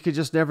 I mean, you could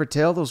just never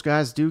tell. Those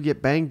guys do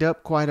get banged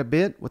up quite a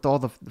bit with all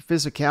the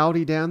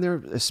physicality down there,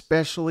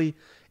 especially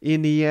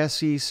in the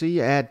SEC.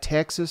 Add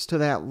Texas to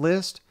that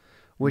list,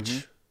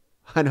 which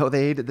I know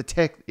they hated the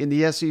Tech in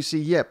the SEC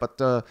yet, but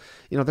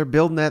they're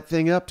building that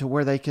thing up to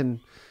where they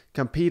can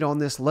compete on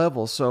this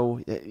level.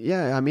 So,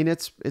 yeah, I mean,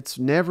 it's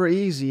never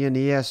easy in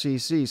the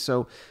SEC.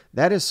 So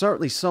that is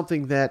certainly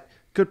something that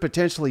could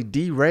potentially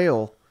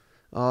derail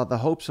the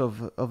hopes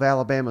of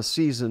Alabama's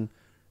season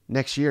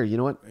next year. You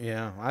know what?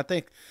 Yeah, I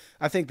think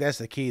that's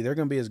the key. They're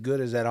going to be as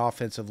good as that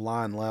offensive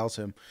line allows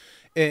him.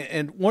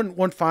 And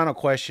one final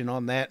question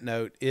on that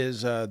note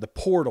is the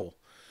portal.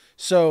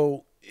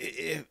 So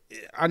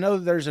I know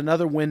there's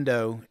another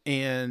window,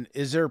 and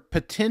is there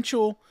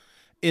potential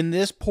in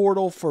this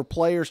portal for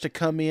players to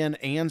come in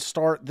and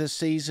start this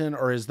season,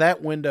 or is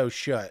that window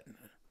shut?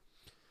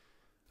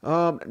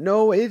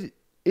 No,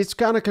 it's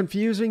kind of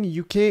confusing.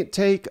 You can't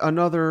take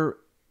another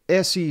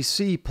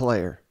SEC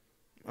player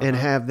and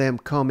have them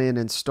come in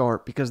and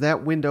start because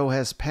that window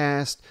has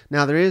passed.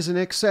 Now, there is an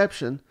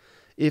exception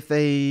if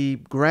they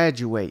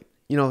graduate.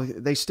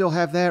 They still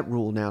have that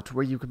rule now to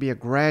where you could be a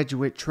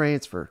graduate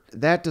transfer.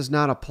 That does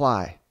not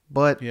apply.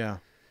 But,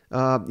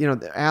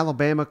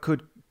 Alabama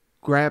could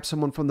grab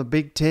someone from the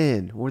Big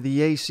Ten or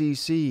the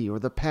ACC or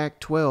the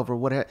Pac-12 or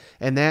whatever,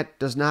 and that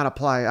does not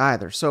apply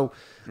either. So,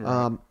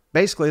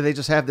 basically, they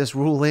just have this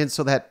rule in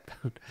so that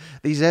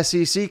these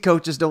SEC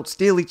coaches don't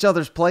steal each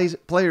other's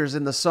players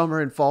in the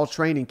summer and fall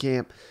training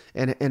camp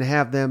and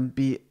have them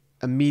be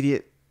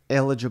immediate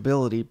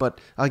eligibility. But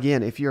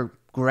again, if you're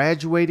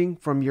graduating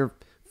from your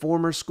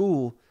former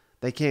school,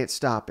 they can't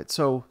stop it.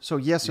 So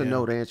yes or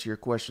no to answer your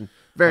question.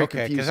 Very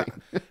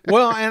confusing.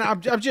 And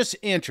I'm just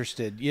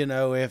interested,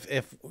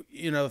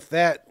 if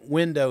that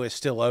window is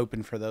still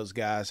open for those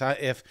guys.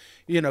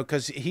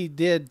 Because he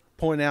did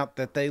point out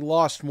that they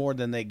lost more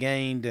than they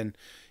gained, and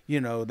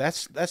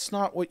that's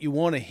not what you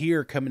want to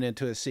hear coming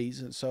into a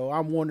season. So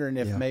I'm wondering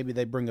if maybe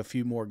they bring a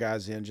few more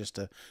guys in just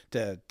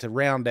to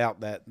round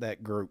out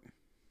that group.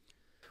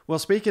 Well,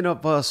 speaking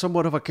of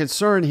somewhat of a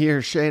concern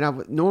here,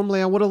 Shane,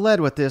 normally I would have led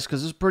with this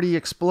because it's pretty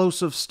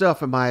explosive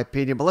stuff in my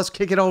opinion, but let's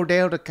kick it all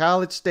down to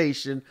College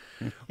Station.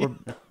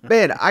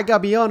 Man, I got to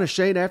be honest,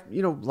 Shane,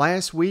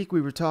 last week we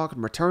were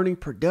talking returning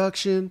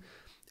production,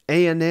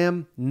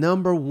 A&M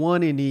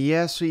 #1 in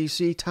the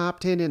SEC, top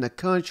 10 in the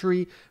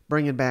country,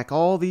 bringing back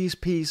all these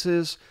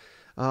pieces.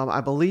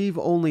 I believe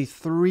only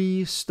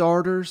 3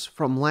 starters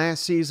from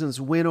last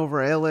season's win over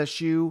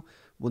LSU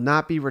will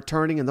not be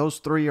returning, and those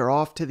 3 are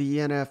off to the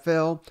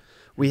NFL.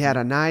 We had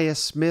Maason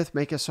Smith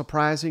make a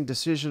surprising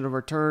decision to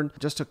return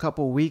just a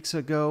couple weeks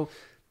ago.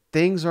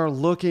 Things are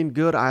looking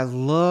good. I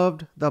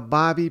loved the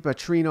Bobby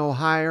Petrino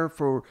hire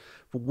for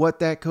what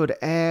that could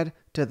add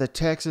to the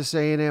Texas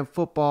A&M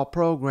football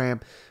program.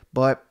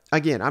 But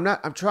again,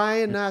 I'm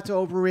trying not to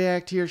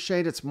overreact here,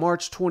 Shane. It's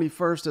March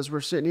 21st as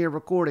we're sitting here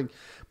recording.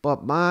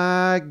 But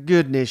my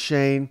goodness,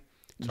 Shane,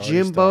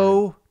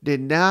 Jimbo did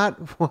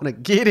not want to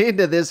get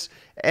into this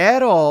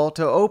at all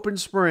to open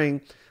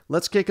spring.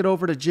 Let's kick it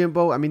over to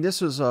Jimbo. I mean,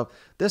 this is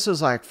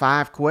like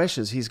 5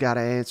 questions he's got to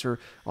answer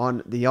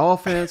on the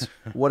offense,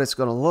 what it's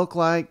going to look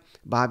like,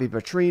 Bobby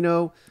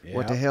Petrino,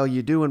 what the hell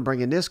you doing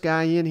bringing this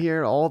guy in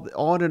here, all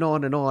on and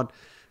on and on.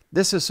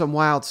 This is some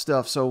wild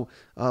stuff. So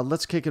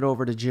let's kick it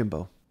over to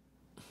Jimbo.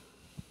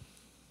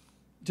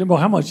 Jimbo,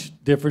 how much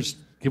difference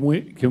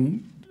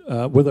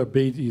will there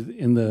be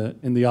in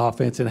the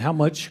offense, and how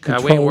much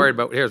control? We ain't worried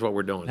about. Here's what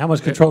we're doing. How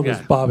much control does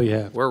Bobby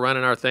have? We're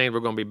running our thing. We're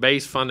going to be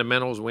base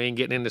fundamentals. We ain't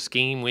getting into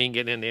scheme. We ain't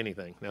getting into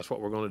anything. That's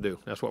what we're going to do.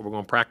 That's what we're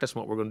going to practice and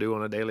what we're going to do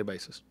on a daily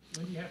basis.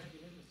 When do you have to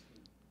get into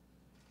scheme?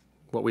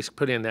 What we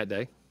put in that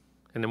day,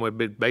 and then we'll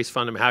be base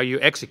fundamental. How you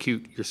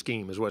execute your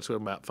scheme is what's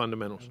about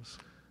fundamentals.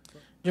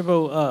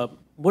 Jimbo,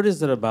 what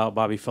is it about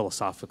Bobby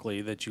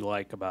philosophically that you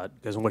like about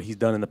because of what he's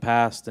done in the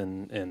past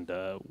and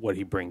what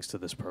he brings to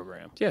this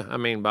program? Yeah, I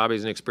mean,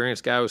 Bobby's an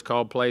experienced guy who's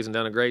called plays and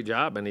done a great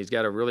job, and he's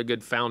got a really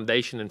good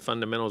foundation and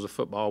fundamentals of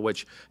football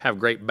which have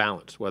great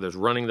balance, whether it's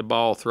running the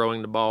ball,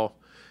 throwing the ball,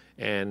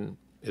 and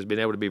has been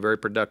able to be very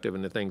productive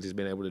in the things he's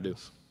been able to do.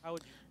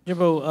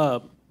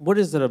 Jimbo, what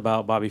is it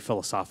about Bobby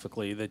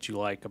philosophically that you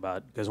like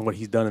about because of what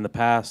he's done in the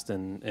past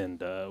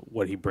and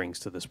what he brings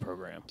to this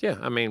program? Yeah,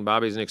 I mean,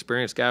 Bobby's an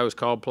experienced guy who's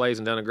called plays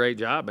and done a great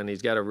job, and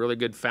he's got a really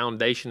good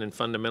foundation and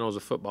fundamentals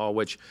of football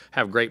which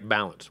have great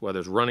balance, whether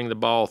it's running the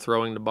ball,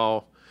 throwing the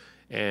ball,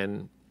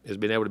 and has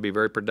been able to be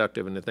very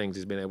productive in the things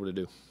he's been able to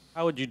do.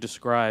 How would you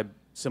describe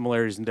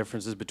similarities and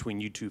differences between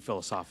you two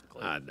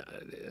philosophically?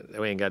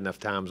 We ain't got enough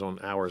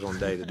hours on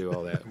day to do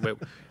all that. But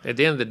at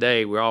the end of the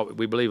day,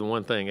 we believe in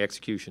one thing: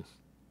 execution.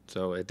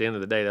 So at the end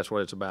of the day, that's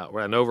what it's about.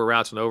 An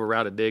overroute's an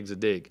overroute, a dig's a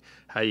dig.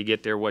 How you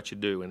get there, what you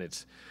do,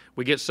 and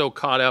we get so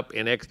caught up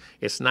in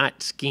it's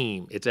not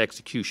scheme, it's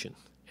execution,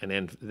 and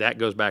then that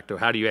goes back to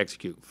how do you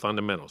execute?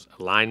 Fundamentals: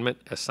 alignment,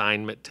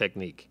 assignment,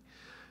 technique.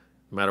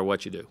 No matter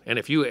what you do, and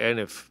if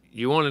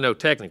you want to know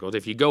technicals,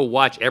 if you go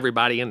watch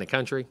everybody in the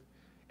country.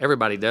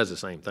 Everybody does the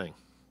same thing.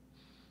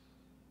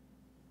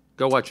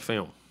 Go watch a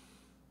film.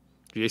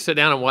 If you sit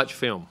down and watch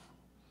film,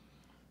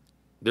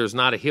 there's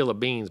not a hill of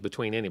beans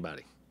between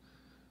anybody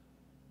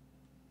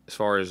as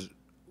far as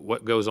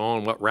what goes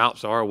on, what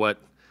routes are, what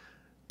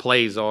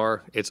plays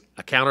are. It's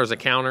a counter is a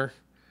counter.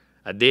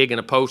 A dig and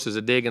a post is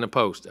a dig and a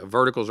post.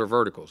 Verticals are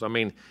verticals. I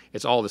mean,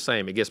 it's all the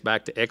same. It gets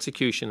back to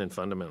execution and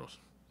fundamentals.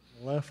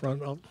 Left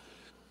front up.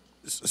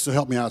 So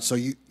help me out. So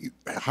you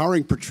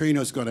hiring Petrino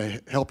is going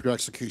to help your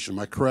execution. Am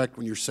I correct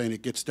when you're saying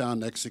it gets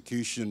down to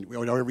execution?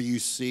 Whatever you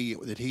see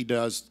that he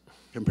does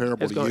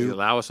comparable it's to going you? to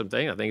allow us some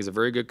things. I think he's a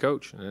very good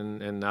coach,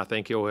 and I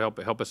think he'll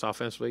help us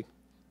offensively.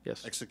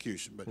 Yes.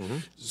 Execution. But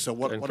so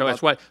what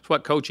that's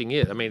what coaching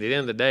is. I mean, at the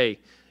end of the day, it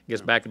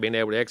gets back to being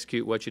able to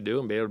execute what you do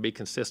and be able to be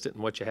consistent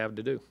in what you have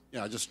to do.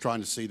 Yeah, just trying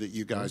to see that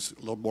you guys a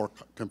little more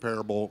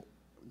comparable.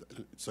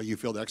 So you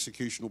feel the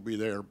execution will be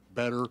there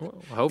better?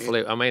 Well,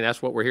 hopefully. I mean,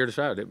 that's what we're here to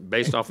try.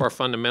 Based off our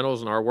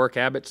fundamentals and our work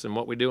habits and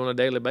what we do on a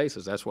daily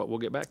basis, that's what we'll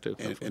get back to.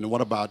 And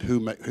what about who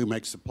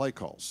makes the play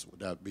calls?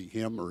 Would that be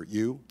him or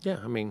you? Yeah,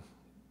 I mean,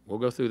 we'll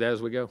go through that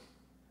as we go.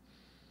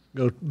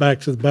 Go back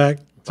to the back.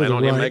 Plan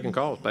on him making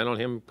calls. Plan on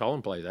him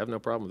calling plays. I have no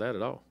problem with that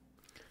at all.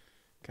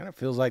 Kind of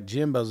feels like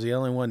Jimbo's the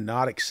only one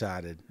not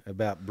excited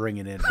about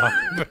bringing in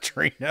Bobby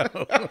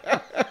Petrino.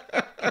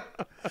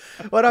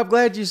 But I'm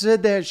glad you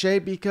said that, Shay,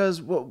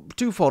 because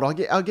twofold.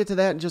 I'll get to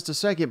that in just a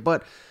second.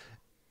 But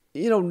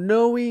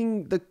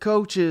knowing the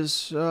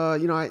coaches,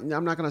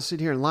 I'm not going to sit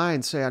here and lie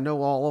and say I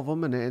know all of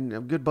them and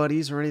I'm good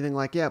buddies or anything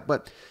like that.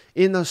 But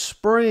in the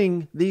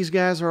spring, these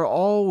guys are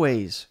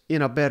always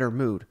in a better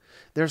mood.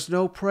 There's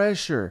no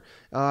pressure.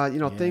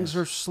 Things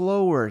are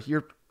slower.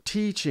 You're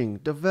teaching,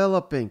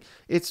 developing.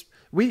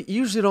 We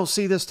usually don't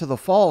see this to the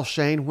fall,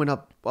 Shane, when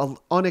a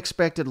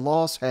unexpected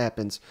loss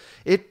happens.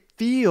 It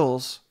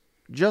feels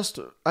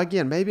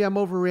again, maybe I'm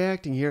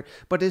overreacting here,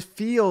 but it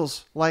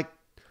feels like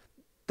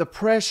the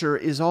pressure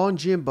is on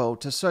Jimbo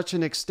to such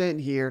an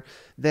extent here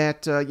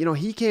that,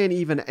 he can't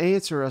even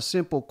answer a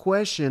simple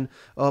question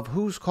of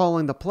who's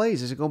calling the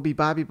plays. Is it going to be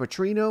Bobby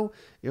Petrino?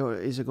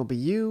 Is it going to be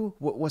you?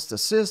 What's the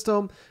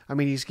system? I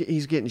mean, he's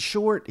getting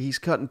short. He's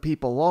cutting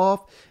people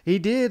off. He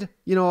did,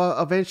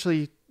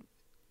 eventually,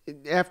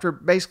 after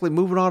basically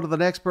moving on to the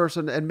next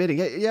person, admitting,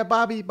 hey, yeah,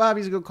 Bobby's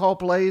going to call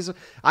plays.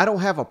 I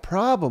don't have a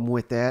problem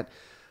with that.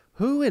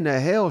 Who in the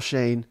hell,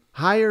 Shane,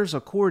 hires a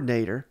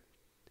coordinator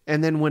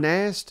and then when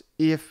asked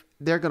if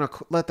they're going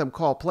to let them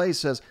call plays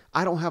says,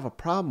 I don't have a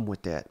problem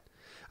with that?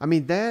 I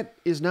mean, that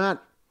is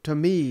not, to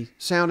me,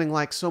 sounding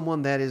like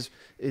someone that is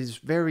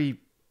very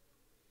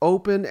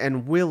open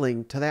and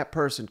willing to that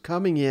person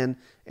coming in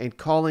and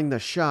calling the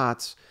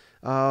shots.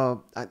 I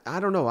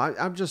don't know.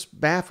 I'm just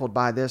baffled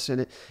by this,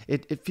 and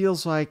it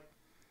feels like,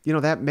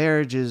 that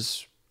marriage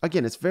is,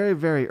 again, it's very,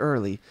 very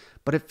early,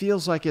 but it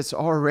feels like it's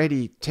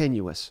already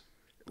tenuous.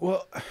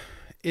 Well,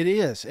 it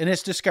is, and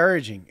it's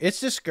discouraging.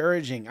 It's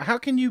discouraging. How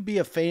can you be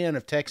a fan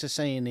of Texas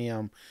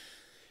A&M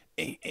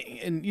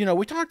and you know,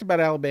 we talked about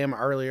Alabama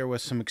earlier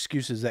with some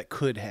excuses that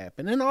could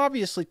happen, and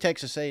obviously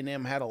Texas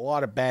A&M had a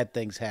lot of bad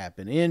things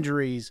happen,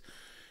 injuries,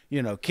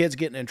 you know, kids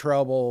getting in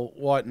trouble,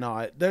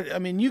 whatnot. I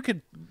mean, you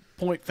could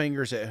point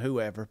fingers at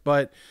whoever,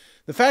 but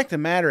the fact of the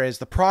matter is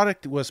the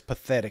product was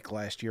pathetic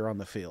last year on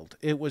the field.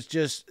 It was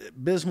just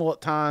abysmal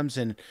at times,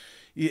 and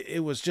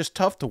it was just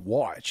tough to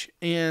watch.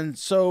 And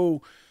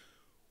so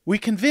we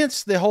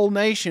convinced the whole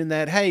nation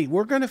that, hey,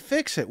 we're going to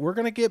fix it. We're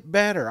going to get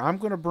better. I'm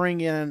going to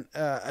bring in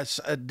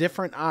a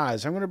different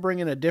eyes. I'm going to bring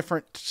in a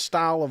different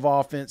style of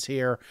offense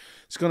here.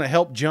 It's going to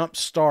help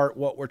jumpstart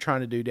what we're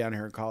trying to do down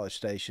here in College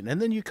Station.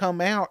 And then you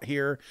come out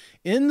here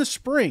in the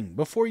spring,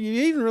 before you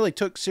even really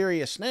took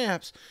serious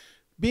snaps,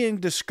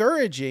 being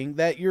discouraging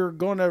that you're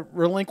going to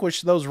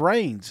relinquish those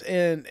reins.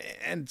 And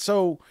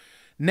so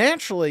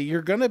naturally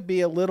you're going to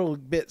be a little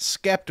bit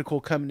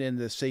skeptical coming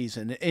into the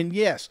season. And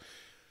yes,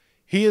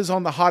 he is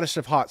on the hottest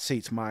of hot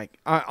seats, Mike.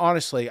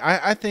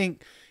 I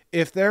think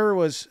if there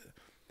was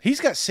 –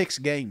 he's got 6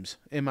 games,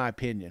 in my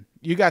opinion.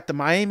 You got the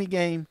Miami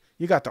game.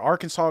 You got the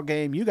Arkansas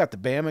game. You got the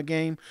Bama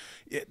game.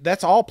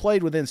 That's all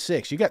played within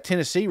 6. You got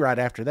Tennessee right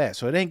after that,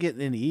 so it ain't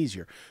getting any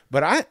easier.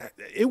 But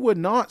it would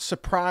not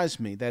surprise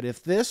me that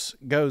if this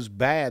goes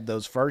bad,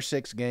 those first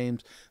 6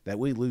 games, that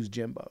we lose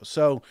Jimbo.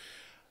 So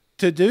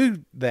to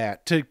do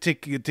that,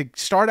 to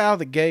start out of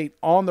the gate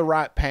on the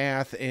right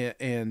path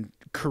and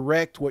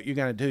correct what you're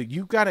going to do,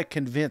 you've got to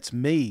convince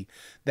me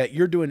that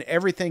you're doing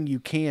everything you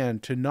can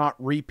to not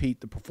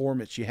repeat the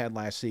performance you had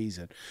last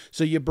season.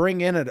 So you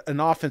bring in an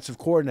offensive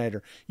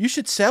coordinator. You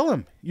should sell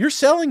him. You're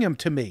selling him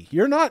to me.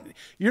 You're not,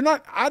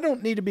 I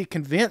don't need to be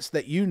convinced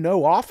that you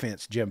know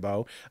offense,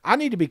 Jimbo. I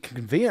need to be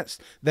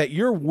convinced that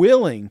you're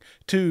willing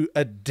to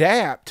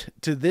adapt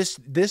to this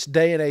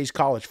day and age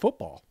college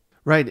football.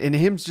 Right. And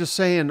him just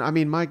saying, I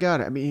mean, my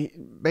God, I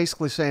mean,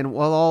 basically saying,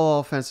 well, all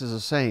offense is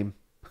the same.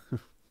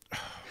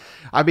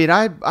 I mean,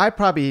 I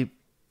probably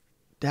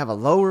have a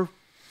lower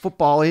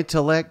football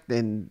intellect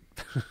than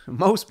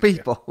most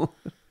people,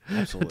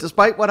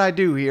 despite what I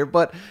do here.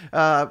 But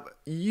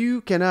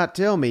you cannot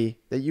tell me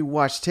that you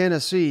watch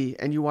Tennessee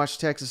and you watch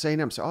Texas A&M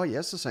and say, oh, yeah,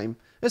 it's the same.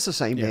 It's the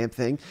same damn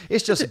thing.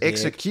 It's just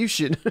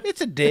execution.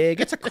 It's a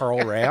dig. It's a curl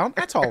round.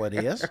 That's all it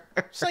is.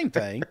 Same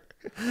thing.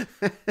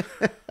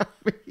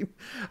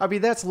 I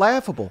mean, that's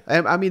laughable.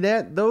 I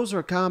mean, those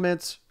are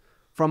comments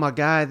from a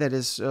guy that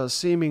is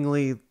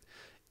seemingly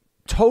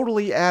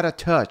totally out of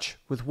touch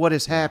with what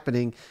is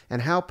happening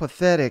and how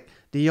pathetic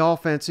the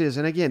offense is.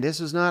 And again,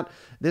 this is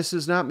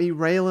not me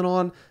railing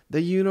on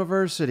the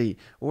university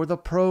or the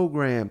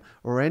program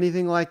or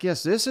anything like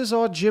this. This is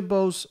on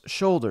Jimbo's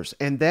shoulders.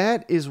 And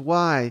that is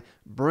why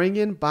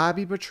bringing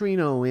Bobby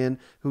Petrino in,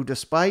 who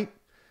despite,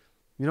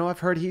 you know, I've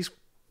heard he's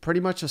pretty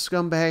much a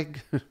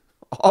scumbag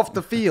off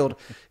the field.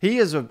 He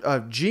is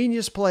a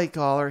genius play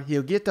caller.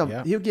 He'll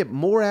get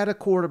more out of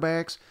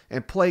quarterbacks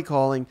and play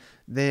calling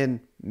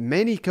than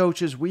many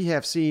coaches we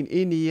have seen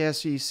in the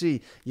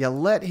SEC. You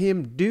let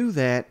him do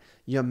that.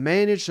 You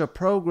manage a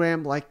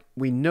program like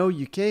we know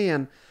you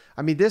can.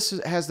 I mean, this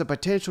has the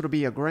potential to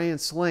be a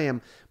grand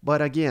slam.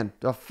 But again,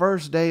 the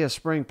first day of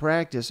spring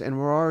practice, and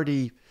we're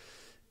already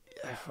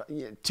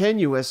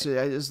tenuous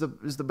is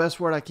the best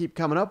word I keep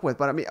coming up with.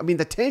 But I mean,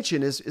 the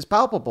tension is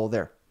palpable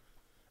there.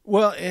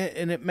 Well,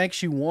 and it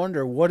makes you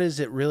wonder, what is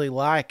it really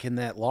like in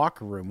that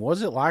locker room? What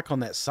is it like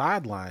on that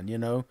sideline, you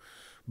know?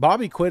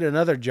 Bobby quit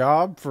another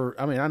job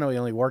I know he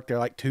only worked there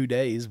like 2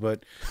 days,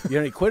 but you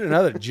know, he quit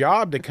another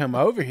job to come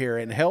over here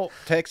and help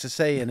Texas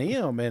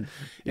A&M. And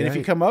if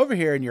you come over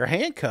here and you're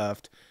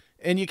handcuffed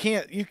and you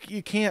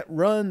can't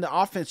run the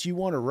offense you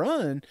want to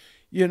run,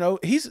 you know,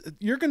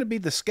 you're going to be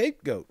the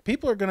scapegoat.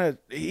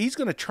 He's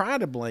going to try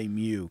to blame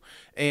you.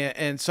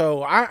 And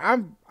so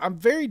I'm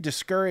very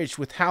discouraged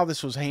with how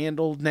this was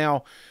handled.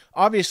 Now,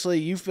 obviously,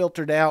 you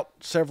filtered out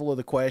several of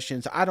the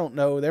questions. I don't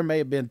know. There may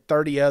have been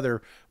 30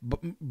 other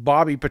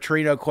Bobby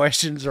Petrino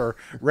questions or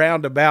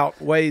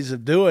roundabout ways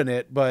of doing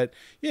it. But,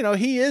 you know,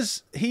 he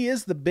is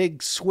the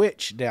big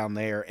switch down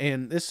there.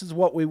 And this is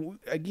what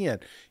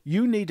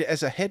you need to,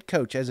 as a head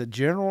coach, as a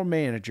general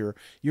manager,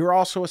 you're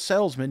also a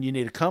salesman. You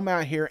need to come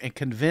out here and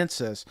convince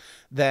us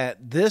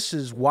that this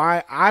is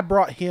why I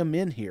brought him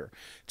in here,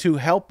 to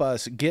help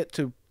us get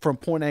from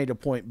point A to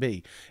point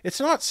B. It's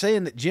not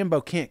saying that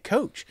Jimbo can't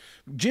coach.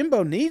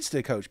 Jimbo needs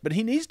to coach, but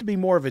he needs to be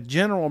more of a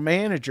general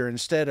manager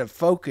instead of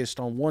focused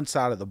on one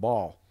side of the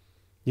ball.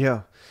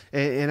 Yeah,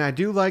 and I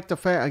do like the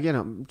fact, again,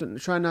 I'm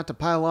trying not to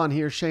pile on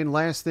here, Shane,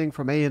 last thing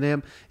from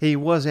A&M, he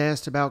was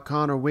asked about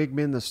Connor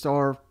Wigman, the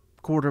star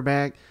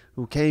quarterback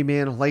who came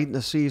in late in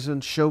the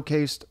season,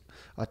 showcased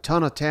a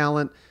ton of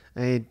talent,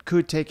 and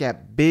could take a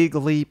big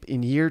leap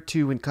in year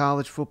 2 in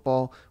college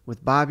football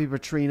with Bobby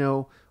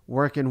Petrino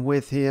working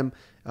with him.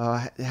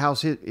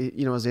 How's it?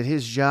 You know, is it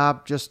his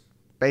job just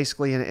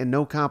basically and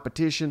no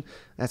competition?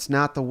 That's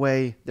not the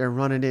way they're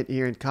running it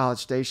here in College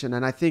Station.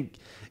 And I think,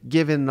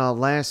 given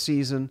last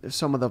season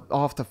some of the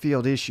off the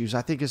field issues,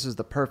 I think this is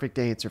the perfect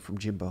answer from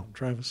Jimbo.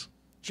 Travis.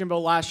 Jimbo,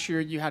 last year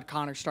you had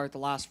Connor start the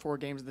last 4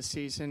 games of the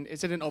season.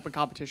 Is it an open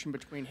competition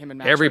between him and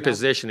Max? Every right now?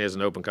 position is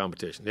an open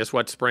competition. That's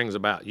what spring's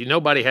about.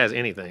 Nobody has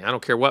anything. I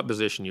don't care what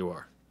position you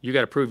are. You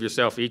got to prove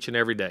yourself each and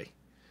every day.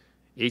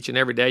 Each and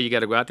every day you got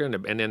to go out there,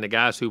 and then the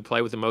guys who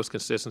play with the most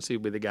consistency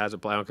will be the guys that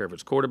play. I don't care if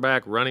it's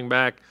quarterback, running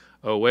back,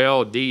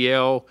 OL,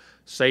 DL,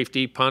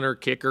 safety, punter,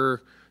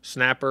 kicker,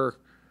 snapper.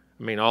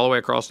 I mean, all the way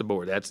across the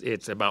board.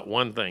 It's about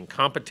one thing: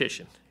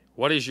 competition.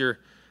 What is your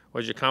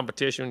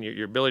competition?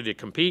 Your ability to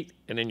compete,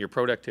 and then your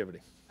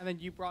productivity. And then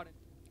you brought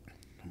in.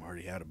 I'm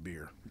already out of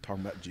beer. I'm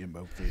talking about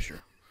Jimbo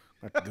Fisher.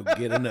 I have to go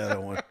get another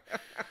one.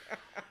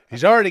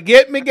 He's already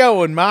getting me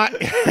going, Mike.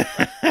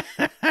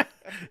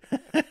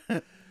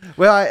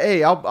 Well,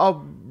 hey,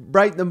 I'll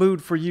brighten the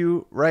mood for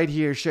you right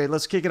here, Shay.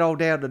 Let's kick it all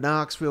down to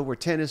Knoxville, where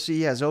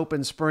Tennessee has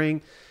open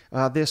spring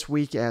this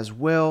week as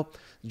well.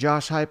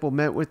 Josh Heupel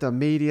met with the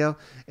media,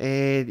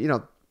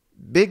 and,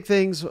 big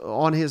things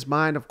on his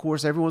mind, of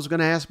course. Everyone's going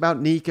to ask about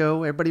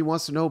Nico. Everybody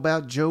wants to know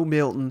about Joe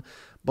Milton.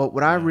 But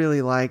what I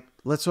really like,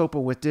 let's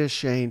open with this,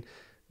 Shane,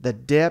 the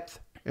depth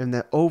and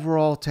the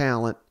overall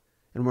talent.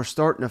 And we're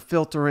starting to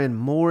filter in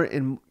more.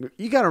 And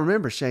you got to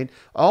remember, Shane,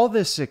 all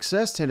this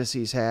success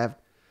Tennessee's have,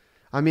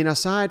 I mean,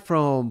 aside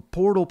from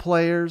portal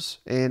players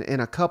and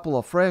a couple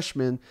of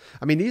freshmen,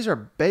 I mean, these are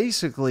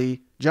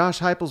basically, Josh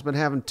Heupel's been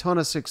having a ton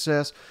of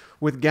success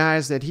with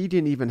guys that he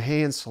didn't even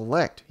hand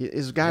select.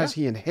 His guys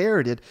he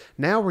inherited.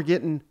 Now we're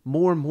getting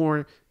more and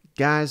more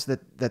guys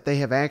that they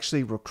have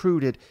actually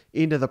recruited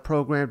into the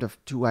program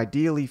to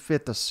ideally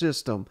fit the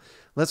system.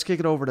 Let's kick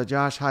it over to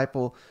Josh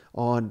Heupel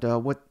on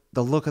what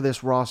the look of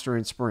this roster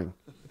in spring.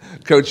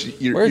 Coach,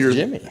 where's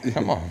Jimmy?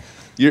 Come on.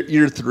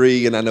 Year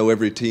 3, and I know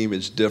every team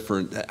is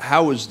different.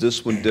 How is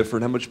this one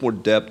different? How much more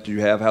depth do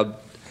you have?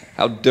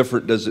 How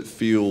different does it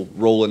feel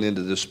rolling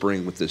into the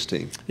spring with this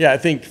team? Yeah, I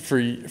think for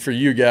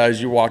you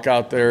guys, you walk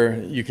out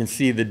there, you can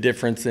see the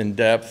difference in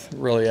depth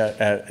really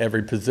at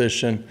every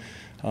position.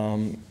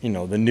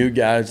 The new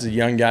guys, the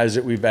young guys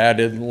that we've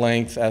added,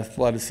 length,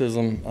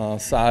 athleticism,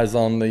 size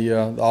on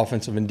the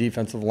offensive and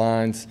defensive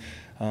lines.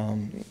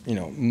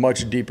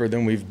 Much deeper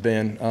than we've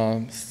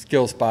been.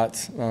 Skill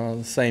spots,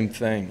 same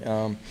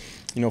thing.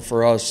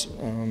 For us,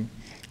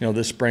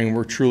 this spring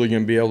we're truly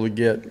going to be able to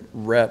get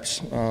reps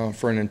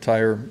for an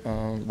entire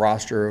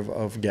roster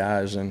of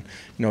guys. And,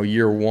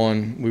 year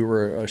 1, we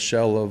were a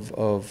shell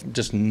of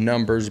just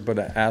numbers, but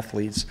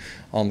athletes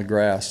on the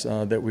grass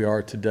that we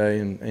are today.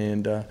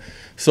 And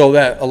so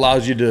that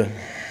allows you to,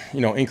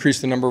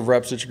 increase the number of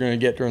reps that you're going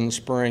to get during the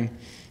spring.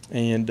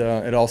 And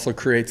it also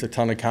creates a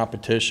ton of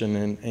competition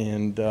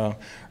and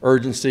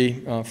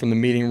urgency from the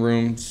meeting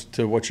rooms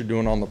to what you're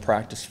doing on the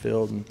practice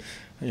field. And,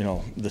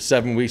 the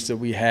 7 weeks that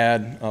we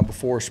had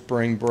before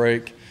spring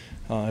break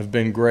have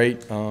been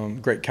great.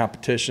 Great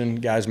competition.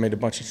 Guys made a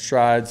bunch of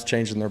strides,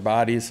 changing their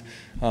bodies,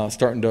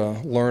 starting to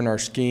learn our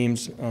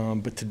schemes.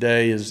 But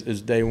today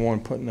is day 1,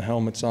 putting the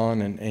helmets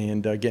on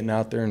and getting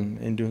out there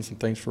and doing some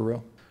things for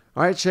real.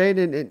 All right, Shane,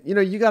 and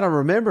you got to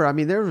remember, I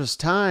mean, there was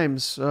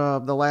times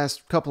the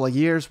last couple of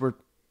years where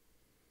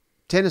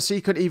Tennessee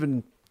couldn't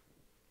even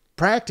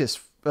practice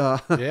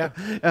up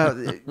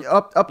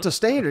to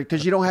standard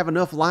because you don't have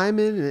enough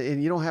linemen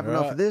and you don't have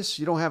enough of this,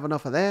 you don't have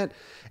enough of that.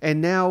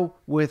 And now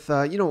with,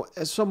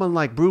 someone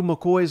like Brew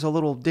McCoy's a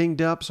little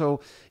dinged up,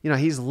 so,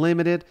 he's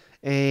limited.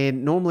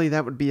 And normally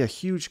that would be a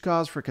huge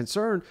cause for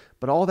concern,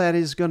 but all that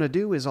is going to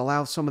do is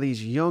allow some of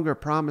these younger,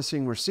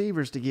 promising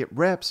receivers to get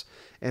reps,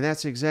 and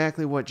that's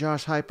exactly what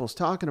Josh Heupel's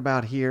talking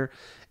about here.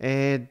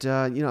 And,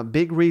 a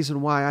big reason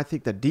why I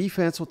think the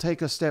defense will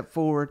take a step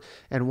forward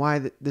and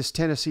why this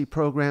Tennessee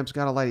program's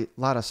got a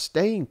lot of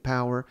staying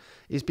power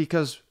is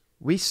because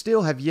we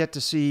still have yet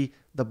to see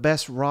the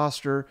best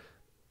roster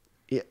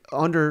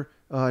under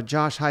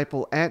Josh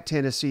Heupel at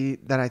Tennessee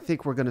that I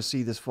think we're going to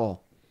see this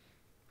fall.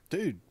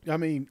 Dude, I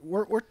mean,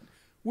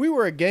 we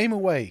were a game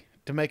away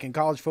to making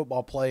college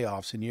football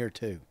playoffs in year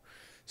 2.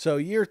 So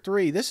year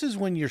 3, this is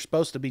when you're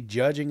supposed to be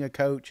judging a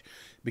coach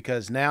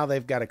because now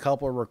they've got a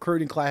couple of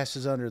recruiting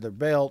classes under their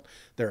belt.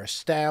 They're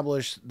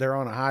established. They're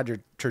on a high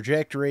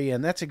trajectory,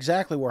 and that's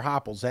exactly where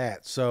Heupel's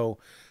at. So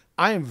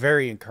I am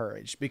very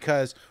encouraged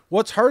because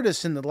what's hurt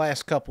us in the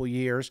last couple of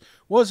years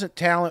wasn't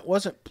talent,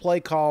 wasn't play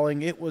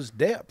calling, it was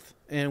depth.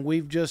 And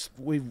we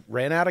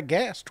ran out of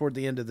gas toward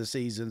the end of the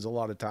seasons a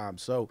lot of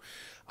times. So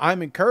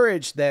I'm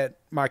encouraged that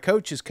my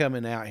coach is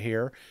coming out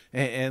here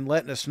and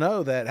letting us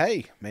know that,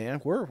 hey,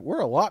 man, we're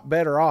a lot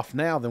better off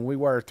now than we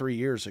were 3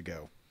 years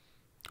ago.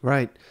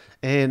 Right.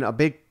 And a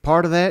big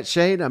part of that,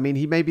 Shane, I mean,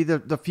 he may be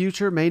the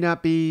future, may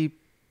not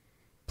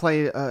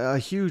play a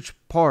huge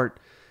part,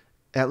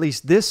 at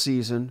least this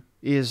season,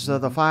 is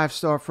the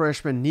 5-star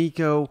freshman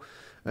Nico.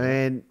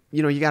 And,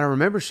 you got to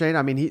remember, Shane,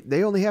 I mean,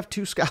 they only have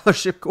 2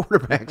 scholarship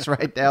quarterbacks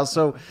right now.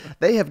 So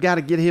they have got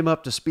to get him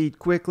up to speed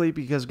quickly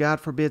because, God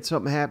forbid,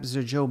 something happens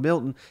to Joe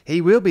Milton. He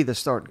will be the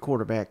starting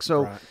quarterback.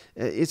 So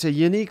It's a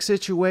unique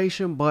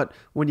situation, but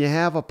when you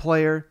have a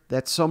player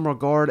that some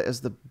regard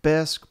as the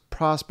best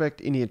prospect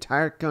in the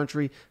entire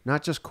country,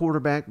 not just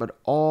quarterback, but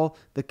all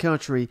the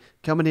country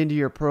coming into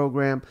your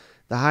program.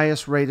 The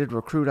highest rated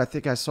recruit I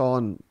think I saw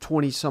in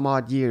 20 some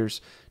odd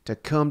years to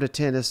come to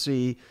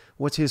Tennessee.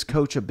 What's his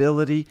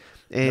coachability?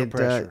 And, no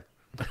pressure.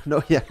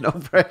 No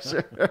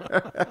pressure.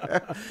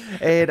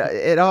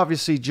 and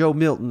obviously Joe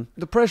Milton.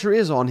 The pressure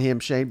is on him,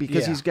 Shane,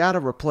 because he's got to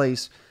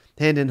replace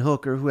Hendon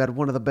Hooker, who had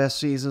one of the best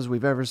seasons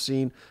we've ever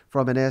seen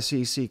from an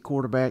SEC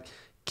quarterback.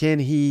 Can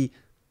he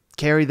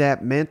carry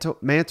that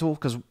mantle?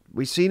 Because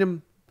we've seen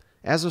him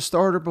as a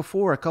starter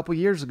before a couple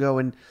years ago,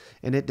 and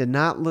it did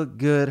not look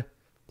good.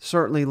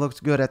 Certainly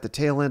looked good at the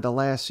tail end of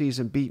last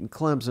season, beating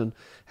Clemson.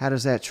 How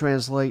does that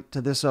translate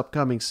to this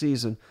upcoming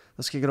season?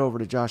 Let's kick it over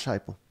to Josh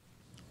Heupel.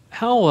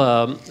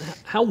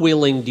 How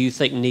willing do you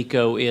think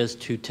Nico is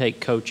to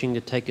take coaching,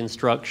 to take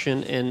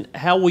instruction, and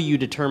how will you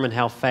determine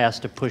how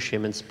fast to push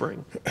him in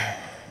spring?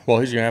 Well,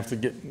 he's going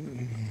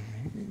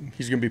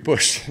to be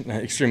pushed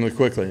extremely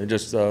quickly.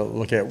 Just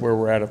look at where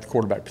we're at the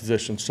quarterback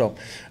position. So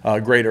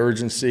great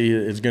urgency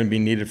is going to be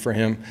needed for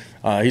him.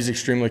 He's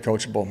extremely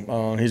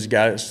coachable. He's a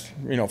guy that's,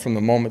 from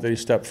the moment that he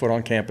stepped foot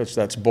on campus,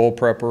 that's bowl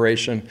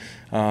preparation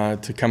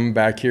to coming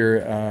back here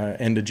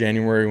end of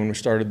January when we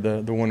started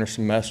the winter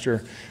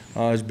semester.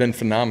 Has been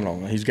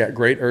phenomenal. He's got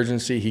great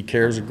urgency. He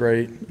cares a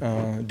great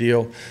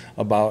deal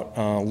about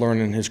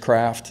learning his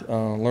craft,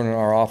 learning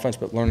our offense,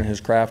 but learning his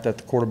craft at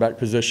the quarterback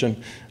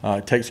position.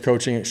 Takes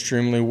coaching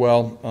extremely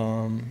well.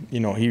 He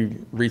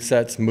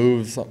resets,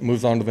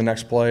 moves on to the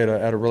next play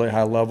at a really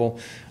high level.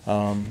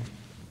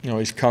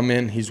 He's come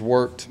in, he's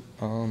worked.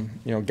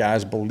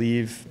 Guys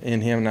believe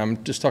in him, and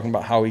I'm just talking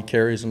about how he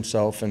carries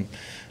himself. And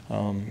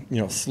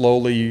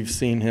slowly you've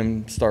seen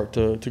him start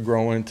to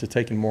grow into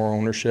taking more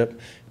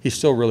ownership. He's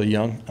still really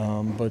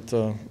young, but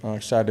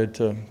excited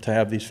to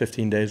have these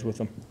 15 days with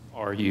him.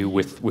 Are you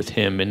with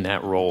him in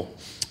that role?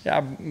 Yeah,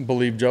 I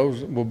believe Joe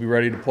will be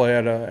ready to play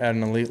at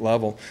an elite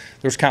level.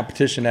 There's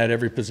competition at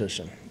every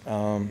position.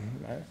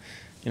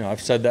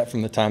 I've said that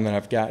from the time that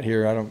I've got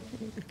here. I don't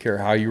care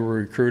how you were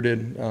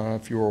recruited,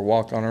 if you were a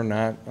walk-on or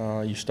not.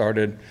 You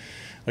started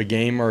a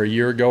game or a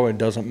year ago, it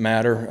doesn't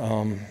matter.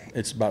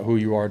 It's about who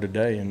you are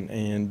today,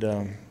 and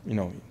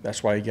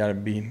that's why you got to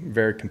be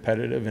very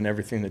competitive in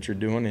everything that you're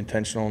doing,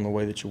 intentional in the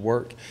way that you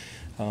work.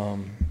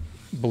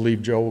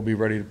 Believe Joe will be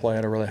ready to play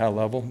at a really high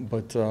level,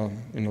 but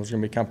there's going to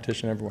be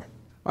competition everywhere.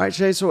 All right,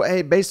 Shay, so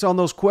hey, based on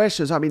those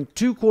questions, I mean,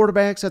 2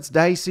 quarterbacks, that's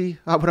dicey.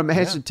 I would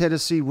imagine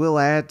Tennessee will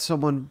add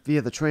someone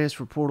via the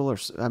transfer portal,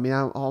 I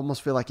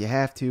almost feel like you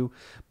have to.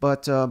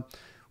 But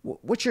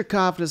what's your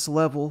confidence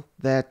level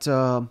that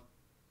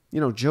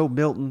Joe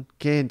Milton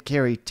can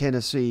carry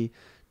Tennessee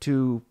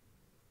to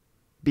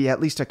be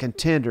at least a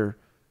contender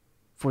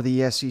for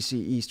the SEC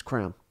East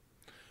crown?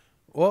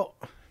 Well,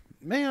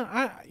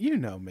 man, you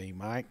know me,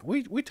 Mike.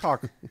 We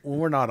talk when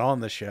we're not on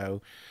the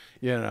show.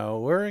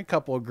 We're in a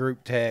couple of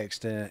group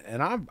texts,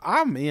 and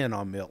I'm in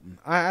on Milton.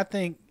 I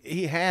think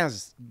he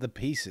has the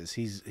pieces.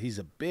 He's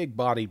a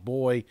big-bodied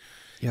boy.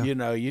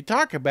 Yeah. You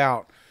talk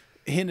about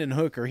Hendon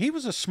Hooker. He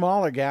was a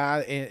smaller guy,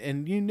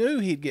 and you knew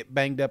he'd get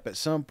banged up at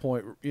some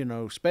point,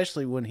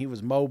 especially when he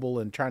was mobile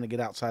and trying to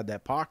get outside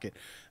that pocket.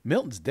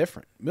 Milton's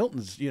different.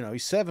 Milton's,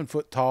 he's 7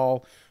 foot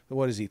tall.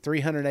 What is he,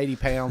 380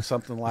 pounds,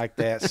 something like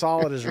that,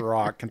 solid as a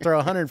rock, can throw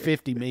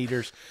 150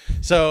 meters.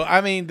 So,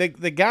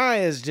 the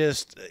guy is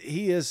just,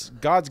 he is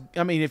God's,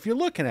 if you're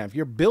looking at him, if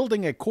you're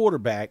building a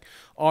quarterback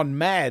on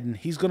Madden,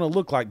 he's going to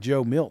look like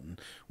Joe Milton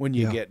when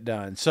you get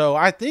done. So,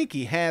 I think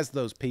he has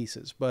those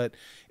pieces, but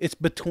it's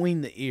between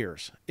the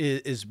ears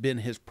has been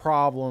his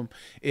problem.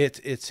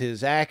 It's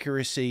his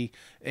accuracy,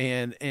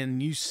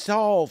 and you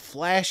saw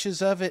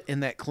flashes of it in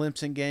that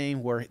Clemson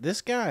game where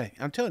this guy,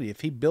 I'm telling you, if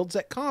he builds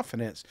that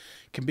confidence,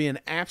 can be an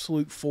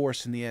absolute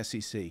force in the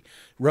SEC.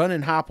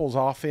 Running Heupel's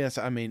offense,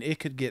 it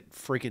could get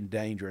freaking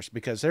dangerous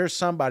because there's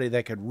somebody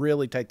that could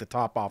really take the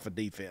top off of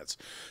defense.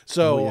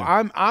 So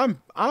I'm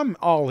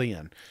all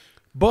in.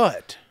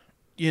 But,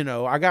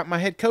 I got my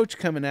head coach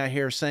coming out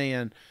here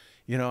saying,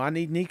 I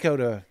need Nico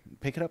to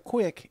pick it up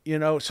quick.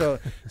 So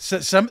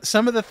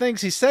some of the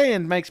things he's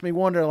saying makes me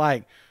wonder,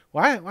 like,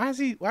 why is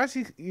he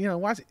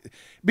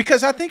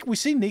because I think we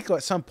see Nico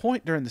at some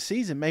point during the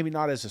season, maybe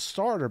not as a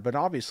starter, but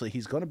obviously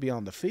he's going to be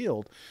on the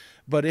field.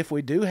 But if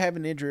we do have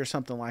an injury or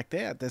something like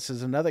that, this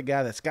is another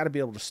guy that's got to be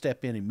able to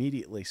step in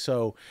immediately.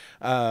 So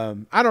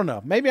I don't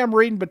know. Maybe I'm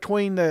reading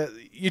between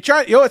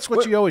it's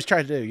what you always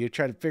try to do. You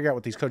try to figure out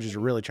what these coaches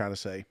are really trying to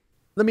say.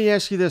 Let me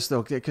ask you this,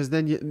 though, because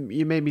then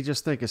you made me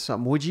just think of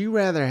something. Would you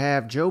rather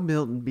have Joe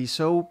Milton be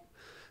so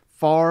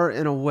far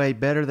and away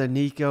better than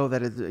Nico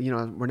that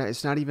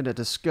it's not even a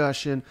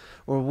discussion,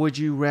 or would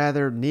you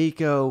rather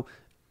Nico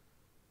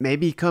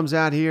maybe he comes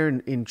out here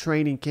in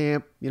training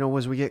camp,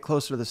 as we get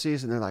closer to the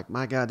season, they're like,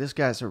 my God, this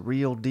guy's a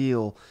real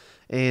deal,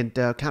 and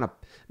kind of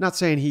not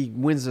saying he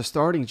wins the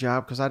starting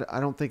job because I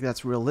don't think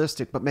that's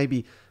realistic, but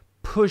maybe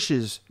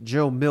pushes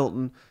Joe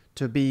Milton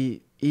to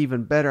be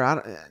even better.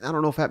 I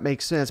don't know if that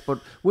makes sense,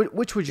 but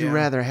which would you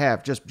rather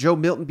have? Just Joe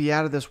Milton be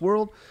out of this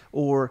world,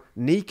 or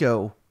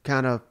Nico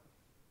kind of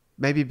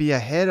maybe be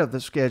ahead of the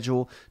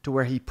schedule to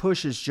where he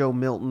pushes Joe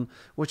Milton.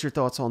 What's your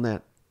thoughts on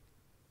that?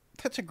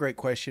 That's a great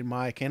question,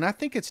 Mike. And I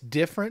think it's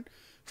different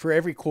for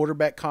every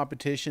quarterback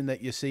competition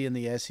that you see in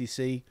the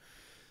SEC.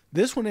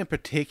 This one in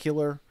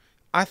particular,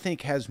 I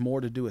think, has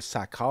more to do with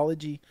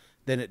psychology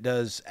than it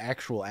does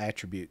actual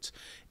attributes.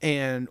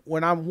 And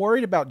when I'm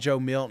worried about Joe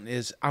Milton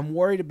is I'm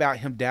worried about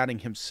him doubting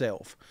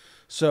himself.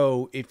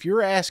 So if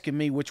you're asking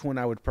me which one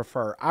I would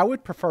prefer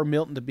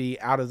Milton to be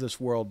out of this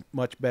world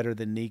much better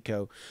than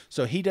Nico.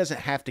 So he doesn't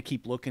have to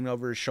keep looking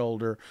over his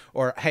shoulder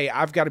or, hey,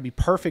 I've got to be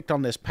perfect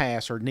on this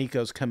pass or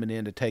Nico's coming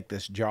in to take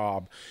this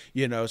job.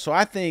 So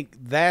I think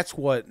that's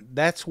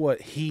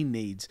what he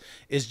needs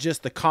is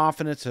just the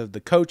confidence of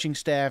the coaching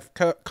staff,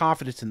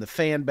 confidence in the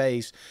fan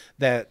base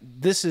that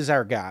this is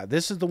our guy.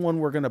 This is the one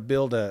we're going to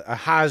build a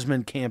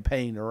Heisman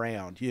campaign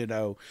around,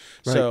 Right.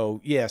 So,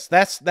 yes,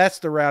 that's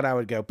the route I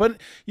would go. But,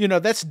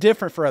 that's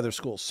different for other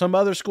schools. Some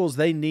other schools,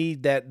 they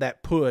need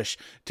that push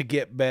to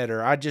get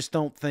better. I just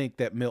don't think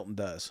that Milton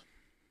does.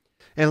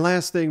 And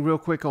last thing real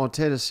quick on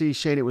Tennessee,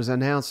 Shane, it was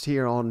announced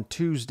here on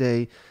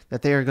Tuesday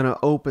that they are going to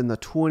open the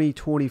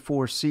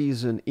 2024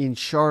 season in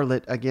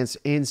Charlotte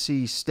against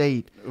NC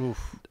State.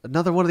 Oof.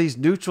 Another one of these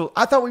neutral.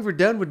 I thought we were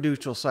done with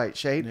neutral sites,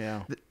 Shane.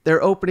 Yeah.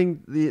 They're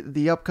opening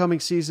the upcoming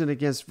season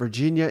against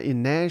Virginia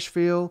in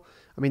Nashville.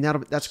 I mean,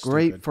 that's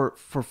great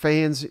for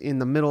fans in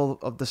the middle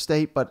of the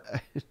state, but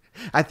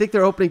I think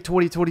they're opening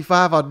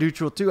 2025 on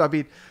neutral too. I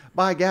mean,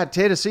 my God,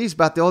 Tennessee's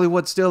about the only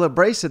one still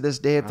embracing this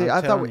damn thing.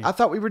 I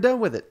thought we were done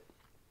with it.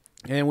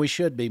 And we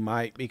should be,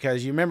 Mike,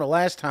 because you remember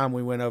last time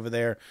we went over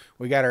there,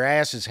 we got our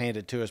asses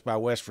handed to us by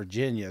West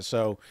Virginia.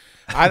 So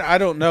I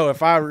don't know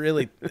if I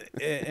really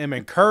am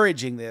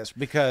encouraging this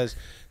because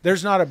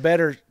there's not a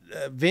better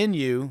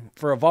venue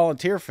for a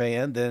volunteer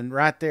fan than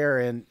right there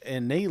in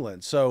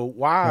Neyland. So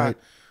why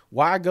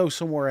go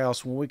somewhere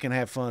else when we can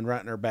have fun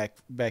right in our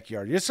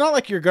backyard? It's not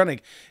like you're going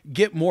to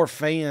get more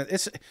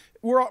fans.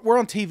 We're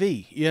on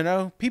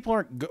TV, People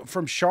aren't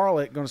from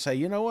Charlotte going to say,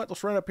 you know what,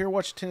 let's run up here and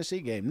watch a Tennessee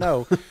game.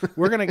 No,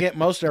 we're going to get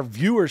most of our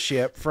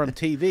viewership from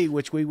TV,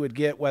 which we would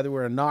get whether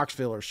we're in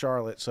Knoxville or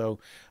Charlotte. So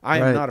I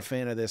am not a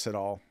fan of this at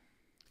all.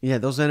 Yeah,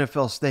 those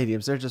NFL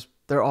stadiums,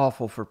 they're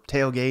awful for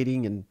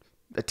tailgating and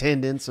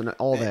attendance and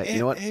all that. You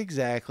know what?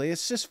 Exactly.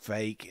 It's just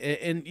fake.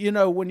 And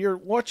when you're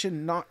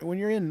when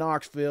you're in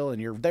Knoxville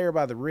and you're there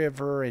by the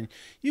river and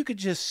you could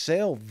just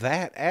sell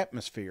that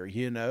atmosphere,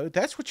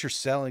 that's what you're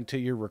selling to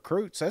your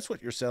recruits. That's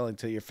what you're selling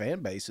to your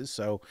fan bases.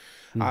 So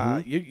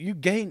you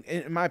gain,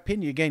 in my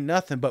opinion, you gain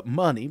nothing but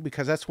money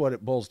because that's what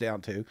it boils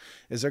down to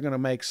is they're going to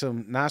make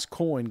some nice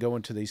coin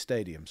going to these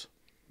stadiums.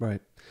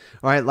 Right.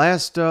 All right,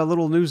 last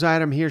little news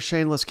item here,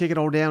 Shane. Let's kick it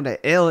all down to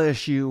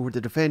LSU, with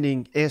the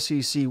defending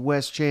SEC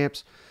West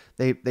champs.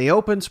 They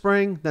opened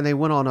spring, then they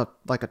went on a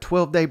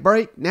 12-day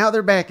break. Now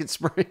they're back in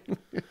spring.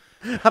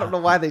 I don't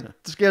know why they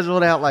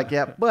scheduled it out like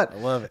that, but I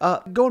love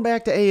it. Going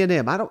back to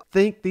A&M, I don't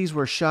think these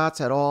were shots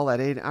at all at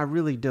A&M. I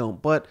really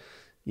don't. But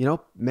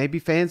maybe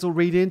fans will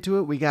read into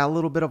it. We got a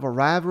little bit of a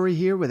rivalry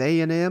here with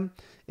A&M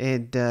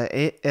and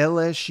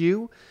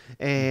LSU,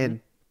 and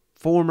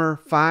former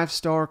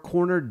 5-star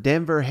corner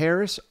Denver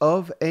Harris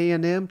of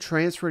A&M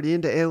transferred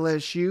into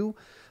LSU.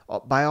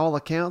 By all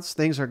accounts,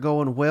 things are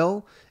going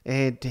well,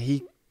 and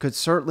he could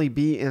certainly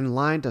be in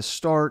line to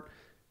start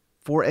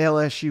for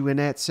LSU in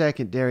that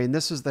secondary. And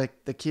this is the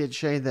kid,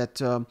 Shane, that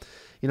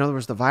there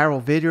was the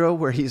viral video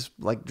where he's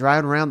like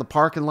driving around the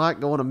parking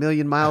lot going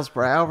 1,000,000 miles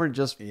per hour and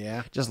just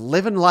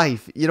living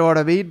life. You know what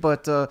I mean?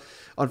 But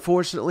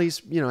unfortunately,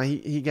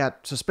 he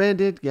got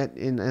suspended,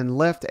 and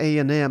left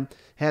A&M.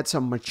 Had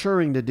some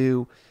maturing to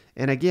do.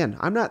 And again,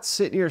 I'm not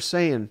sitting here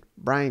saying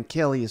Brian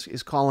Kelly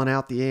is calling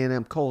out the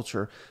A&M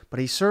culture, but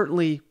he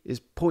certainly is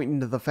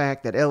pointing to the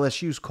fact that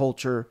LSU's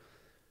culture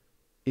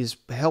is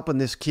helping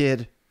this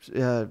kid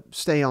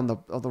stay on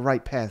the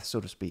right path, so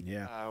to speak.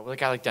 Yeah. With a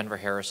guy like Denver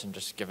Harrison,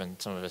 just given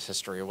some of his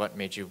history, what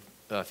made you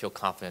feel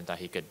confident that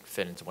he could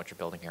fit into what you're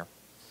building here?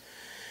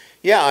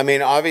 Yeah, I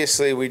mean,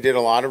 obviously we did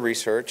a lot of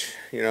research.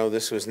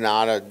 This was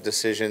not a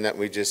decision that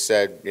we just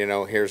said,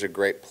 here's a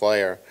great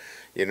player.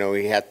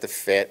 He had to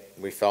fit.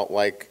 We felt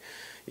like,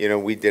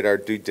 we did our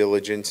due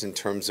diligence in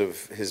terms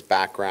of his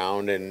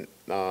background, and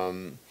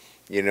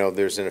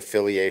there's an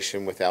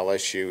affiliation with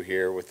LSU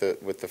here with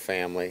the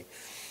family.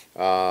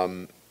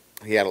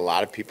 He had a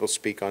lot of people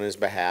speak on his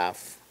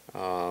behalf. He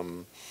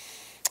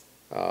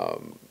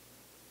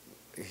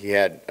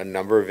had a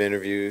number of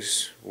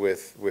interviews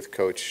with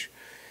Coach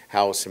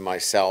House and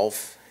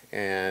myself,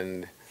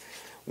 and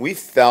we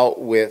felt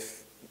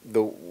with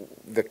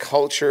the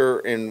culture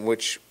in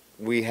which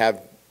we have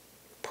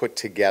put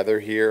together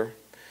here,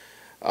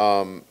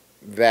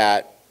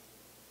 that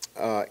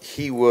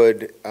he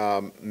would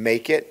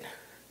make it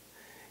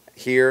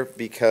here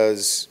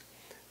because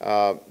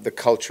the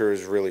culture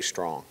is really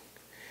strong.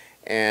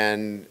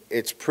 And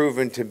it's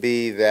proven to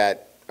be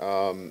that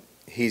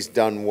he's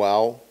done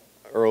well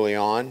early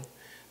on,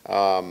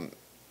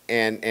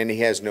 and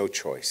he has no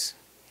choice.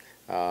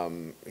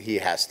 He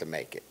has to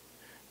make it.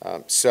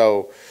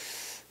 So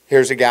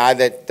here's a guy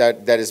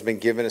that has been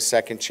given a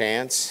second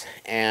chance,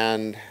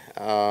 and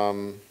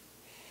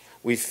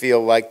we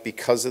feel like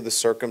because of the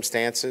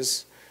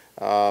circumstances,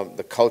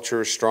 the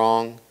culture is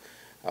strong.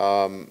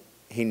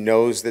 He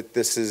knows that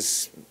this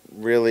is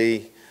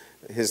really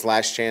his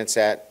last chance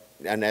at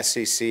an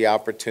SEC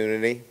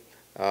opportunity,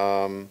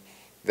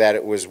 that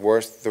it was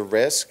worth the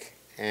risk,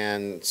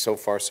 and so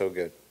far so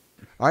good.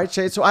 All right,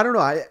 Shane. So I don't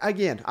know.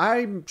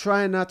 I'm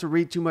trying not to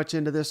read too much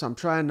into this. I'm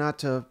trying not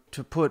to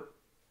put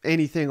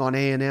anything on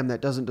A&M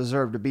that doesn't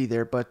deserve to be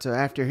there. But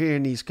after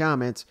hearing these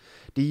comments,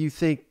 do you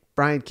think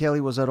Brian Kelly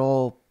was at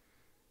all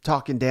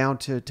talking down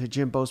to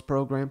Jimbo's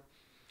program?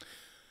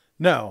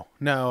 No,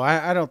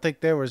 I don't think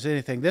there was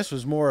anything. This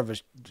was more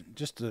of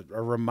just a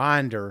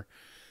reminder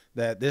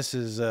that this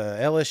is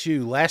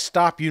LSU, last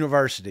stop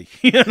university,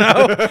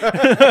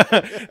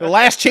 the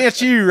last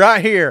chance you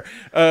right here.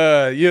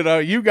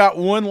 You got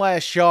one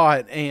last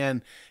shot,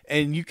 and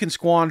you can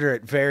squander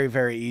it very,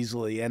 very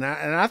easily. And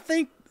I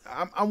think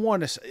I'm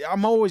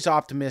always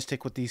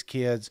optimistic with these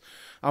kids.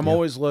 I'm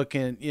always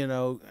looking,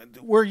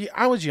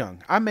 I was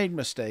young. I made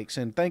mistakes,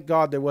 and thank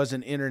God there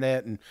wasn't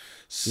internet and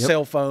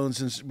cell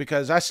phones, and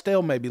because I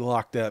still may be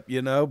locked up,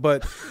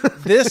 but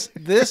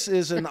this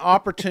is an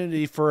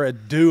opportunity for a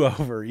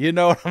do-over. You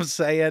know what I'm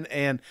saying?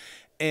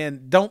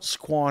 And don't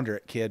squander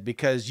it, kid,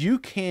 because you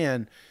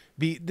can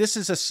be. This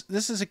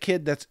is a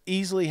kid that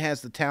easily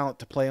has the talent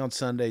to play on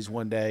Sundays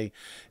one day,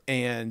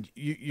 and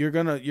you're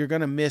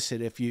gonna miss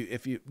it if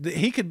you.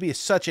 He could be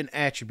such an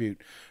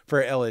attribute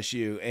for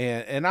LSU,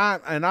 and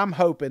I'm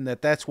hoping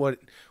that's what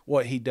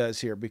he does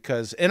here,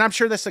 because, and I'm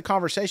sure that's the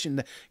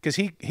conversation, because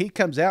he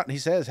comes out and he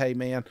says, hey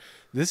man,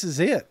 this is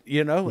it.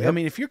 Yep. I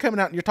mean, if you're coming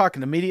out and you're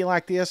talking to media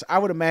like this, I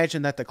would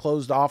imagine that the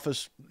closed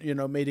office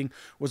meeting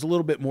was a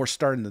little bit more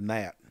stern than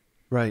that.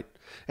 Right.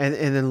 And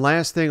then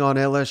last thing on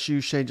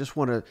LSU, Shane, just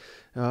want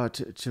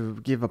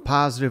to give a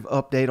positive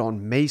update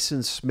on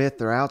Maason Smith,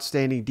 their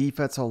outstanding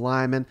defensive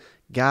lineman.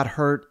 Got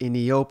hurt in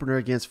the opener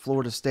against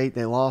Florida State.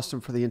 They lost him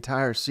for the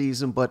entire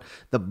season, but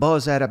the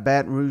buzz out of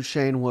Baton Rouge,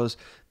 Shane, was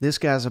this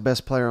guy's the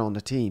best player on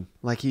the team.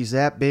 Like, he's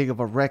that big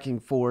of a wrecking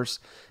force.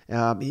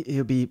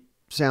 He'll be,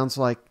 sounds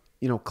like,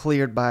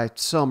 cleared by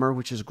summer,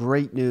 which is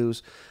great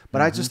news.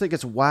 But I just think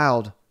it's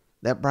wild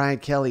that Brian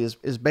Kelly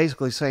is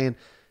basically saying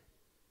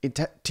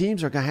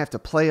teams are going to have to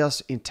play us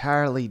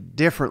entirely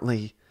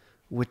differently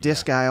with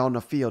this guy on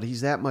the field.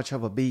 He's that much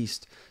of a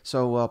beast.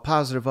 So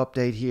positive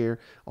update here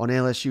on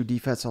LSU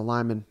defensive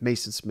lineman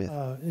Maason Smith.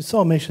 You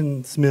saw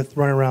Maason Smith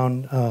run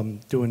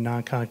around doing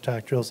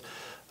non-contact drills.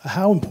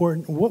 How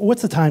important,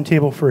 what's the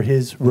timetable for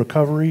his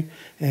recovery,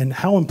 and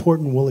how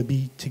important will it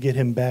be to get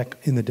him back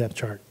in the depth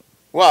chart?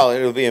 Well,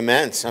 it'll be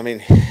immense. I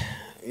mean,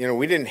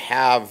 we didn't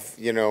have,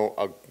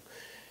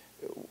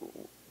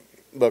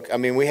 look, I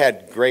mean, we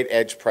had great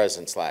edge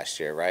presence last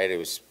year, right? It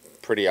was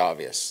pretty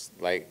obvious,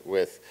 like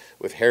with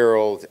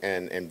Harold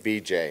and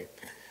BJ.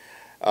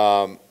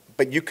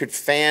 But you could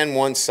fan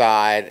one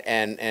side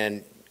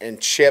and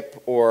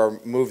chip or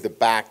move the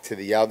back to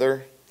the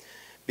other,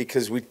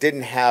 because we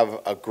didn't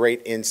have a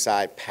great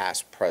inside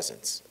pass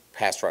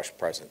rush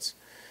presence.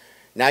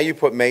 Now you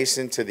put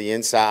Maason to the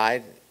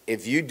inside.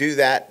 If you do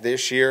that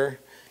this year,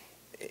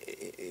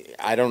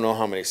 I don't know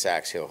how many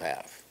sacks he'll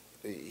have.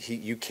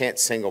 You can't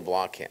single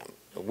block him.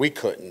 We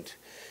couldn't.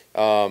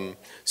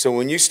 So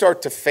when you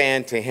start to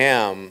fan to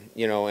him,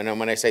 and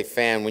when I say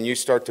fan, when you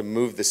start to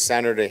move the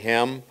center to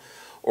him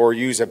or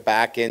use a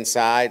back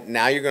inside,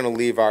 now you're going to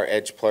leave our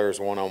edge players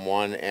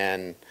one-on-one,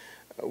 and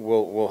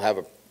we'll have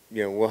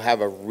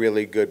a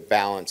really good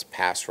balanced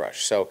pass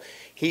rush. So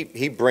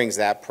he brings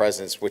that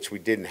presence, which we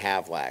didn't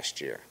have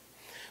last year.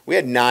 We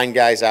had 9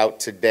 guys out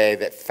today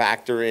that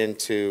factor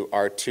into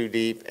our 2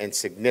 deep and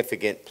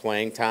significant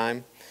playing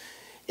time.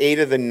 8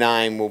 of the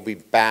 9 will be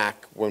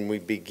back when we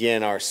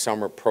begin our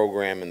summer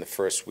program in the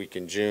first week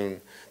in June.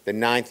 The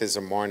 9th is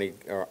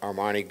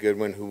Armani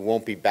Goodwin, who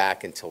won't be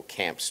back until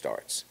camp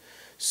starts.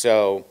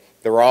 So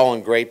they're all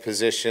in great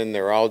position.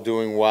 They're all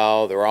doing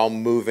well. They're all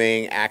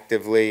moving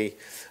actively.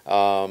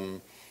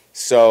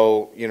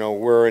 So,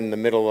 we're in the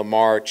middle of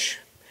March.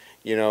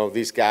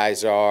 These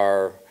guys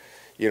are,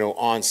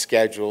 on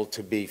schedule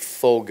to be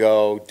full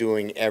go,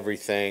 doing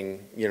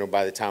everything,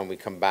 by the time we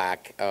come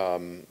back,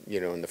 in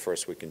the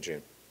first week in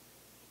June.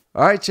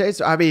 All right,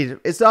 Chase. I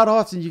mean, it's not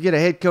often you get a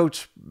head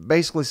coach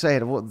basically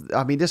saying, well,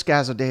 I mean, this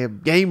guy's a damn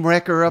game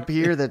wrecker up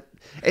here.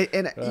 And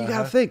you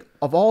got to think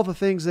of all the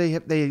things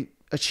they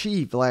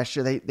achieved last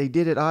year. They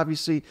did it,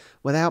 obviously,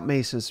 without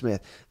Maason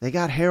Smith. They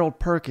got Harold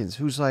Perkins,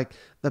 who's like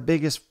the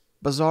biggest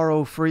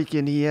bizarro freak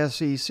in the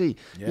SEC.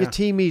 Yeah. You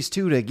team these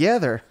two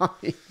together, I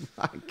mean,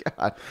 my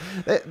God.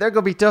 They're going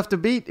to be tough to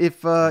beat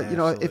if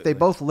if they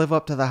both live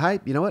up to the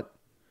hype. You know what?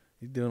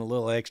 He's doing a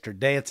little extra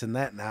dancing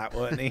that night,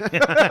 wasn't he?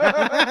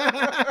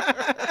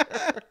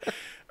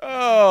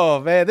 Oh,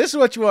 man, this is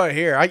what you want to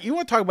hear. You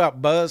want to talk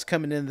about buzz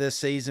coming into this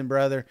season,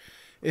 brother?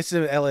 It's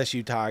the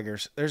LSU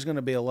Tigers. There's going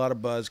to be a lot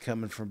of buzz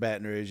coming from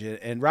Baton Rouge,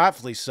 and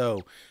rightfully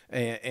so.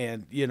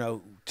 And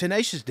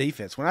tenacious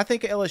defense. When I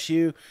think of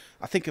LSU,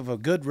 I think of a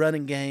good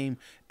running game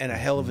and a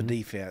hell of a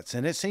defense.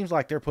 And it seems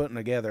like they're putting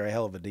together a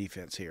hell of a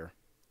defense here.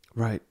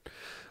 Right.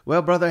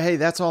 Well, brother, hey,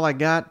 that's all I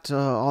got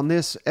on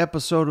this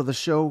episode of the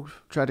show.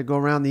 Try to go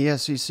around the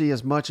SEC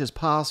as much as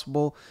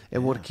possible,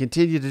 and we'll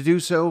continue to do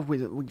so.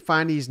 We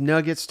find these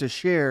nuggets to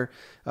share.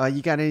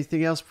 You got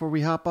anything else before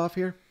we hop off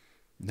here?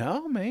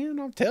 No, man,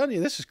 I'm telling you,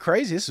 this is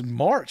crazy. This is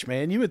March,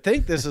 man. You would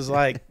think this is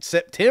like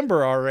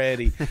September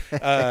already.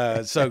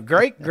 So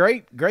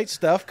great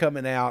stuff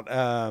coming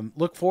out.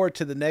 Look forward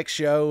to the next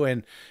show.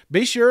 And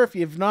be sure, if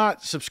you've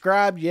not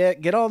subscribed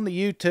yet, get on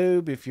the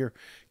YouTube. If you're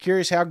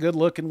curious how good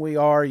looking we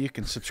are, you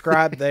can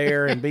subscribe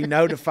there and be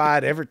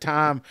notified every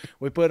time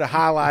we put a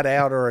highlight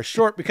out or a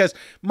short. Because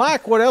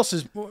Mike, what else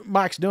is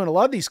Mike's doing? A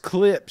lot of these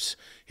clips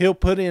he'll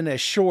put in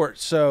as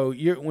shorts, so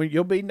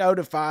you'll be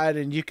notified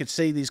and you can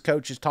see these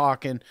coaches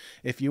talking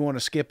if you want to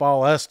skip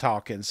all us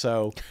talking.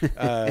 So,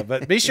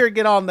 but be sure to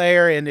get on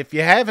there. And if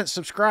you haven't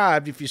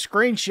subscribed, if you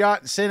screenshot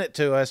and send it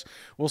to us,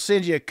 we'll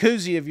send you a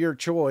koozie of your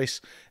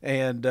choice.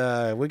 And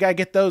we got to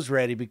get those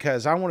ready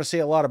because I want to see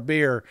a lot of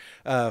beer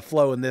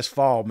flowing this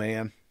fall,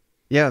 man.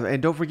 Yeah,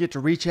 and don't forget to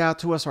reach out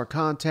to us or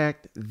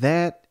contact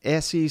that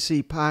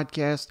SEC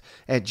podcast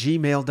at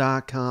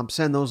gmail.com.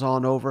 Send those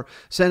on over.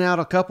 Send out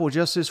a couple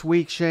just this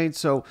week, Shane,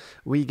 so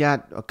we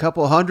got a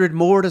couple hundred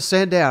more to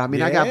send out. I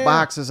mean, I got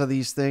boxes of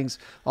these things,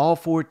 all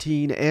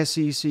 14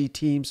 SEC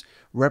teams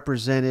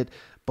represented.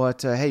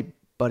 But, hey,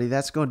 buddy,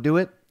 that's going to do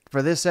it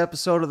for this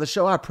episode of the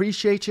show. I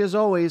appreciate you as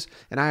always,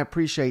 and I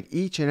appreciate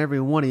each and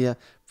every one of you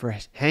for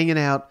hanging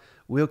out.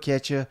 We'll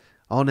catch you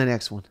on the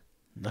next one.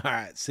 All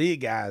right. See you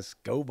guys.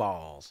 Go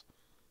Vols.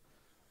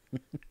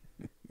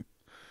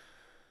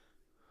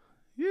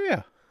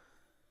 Yeah.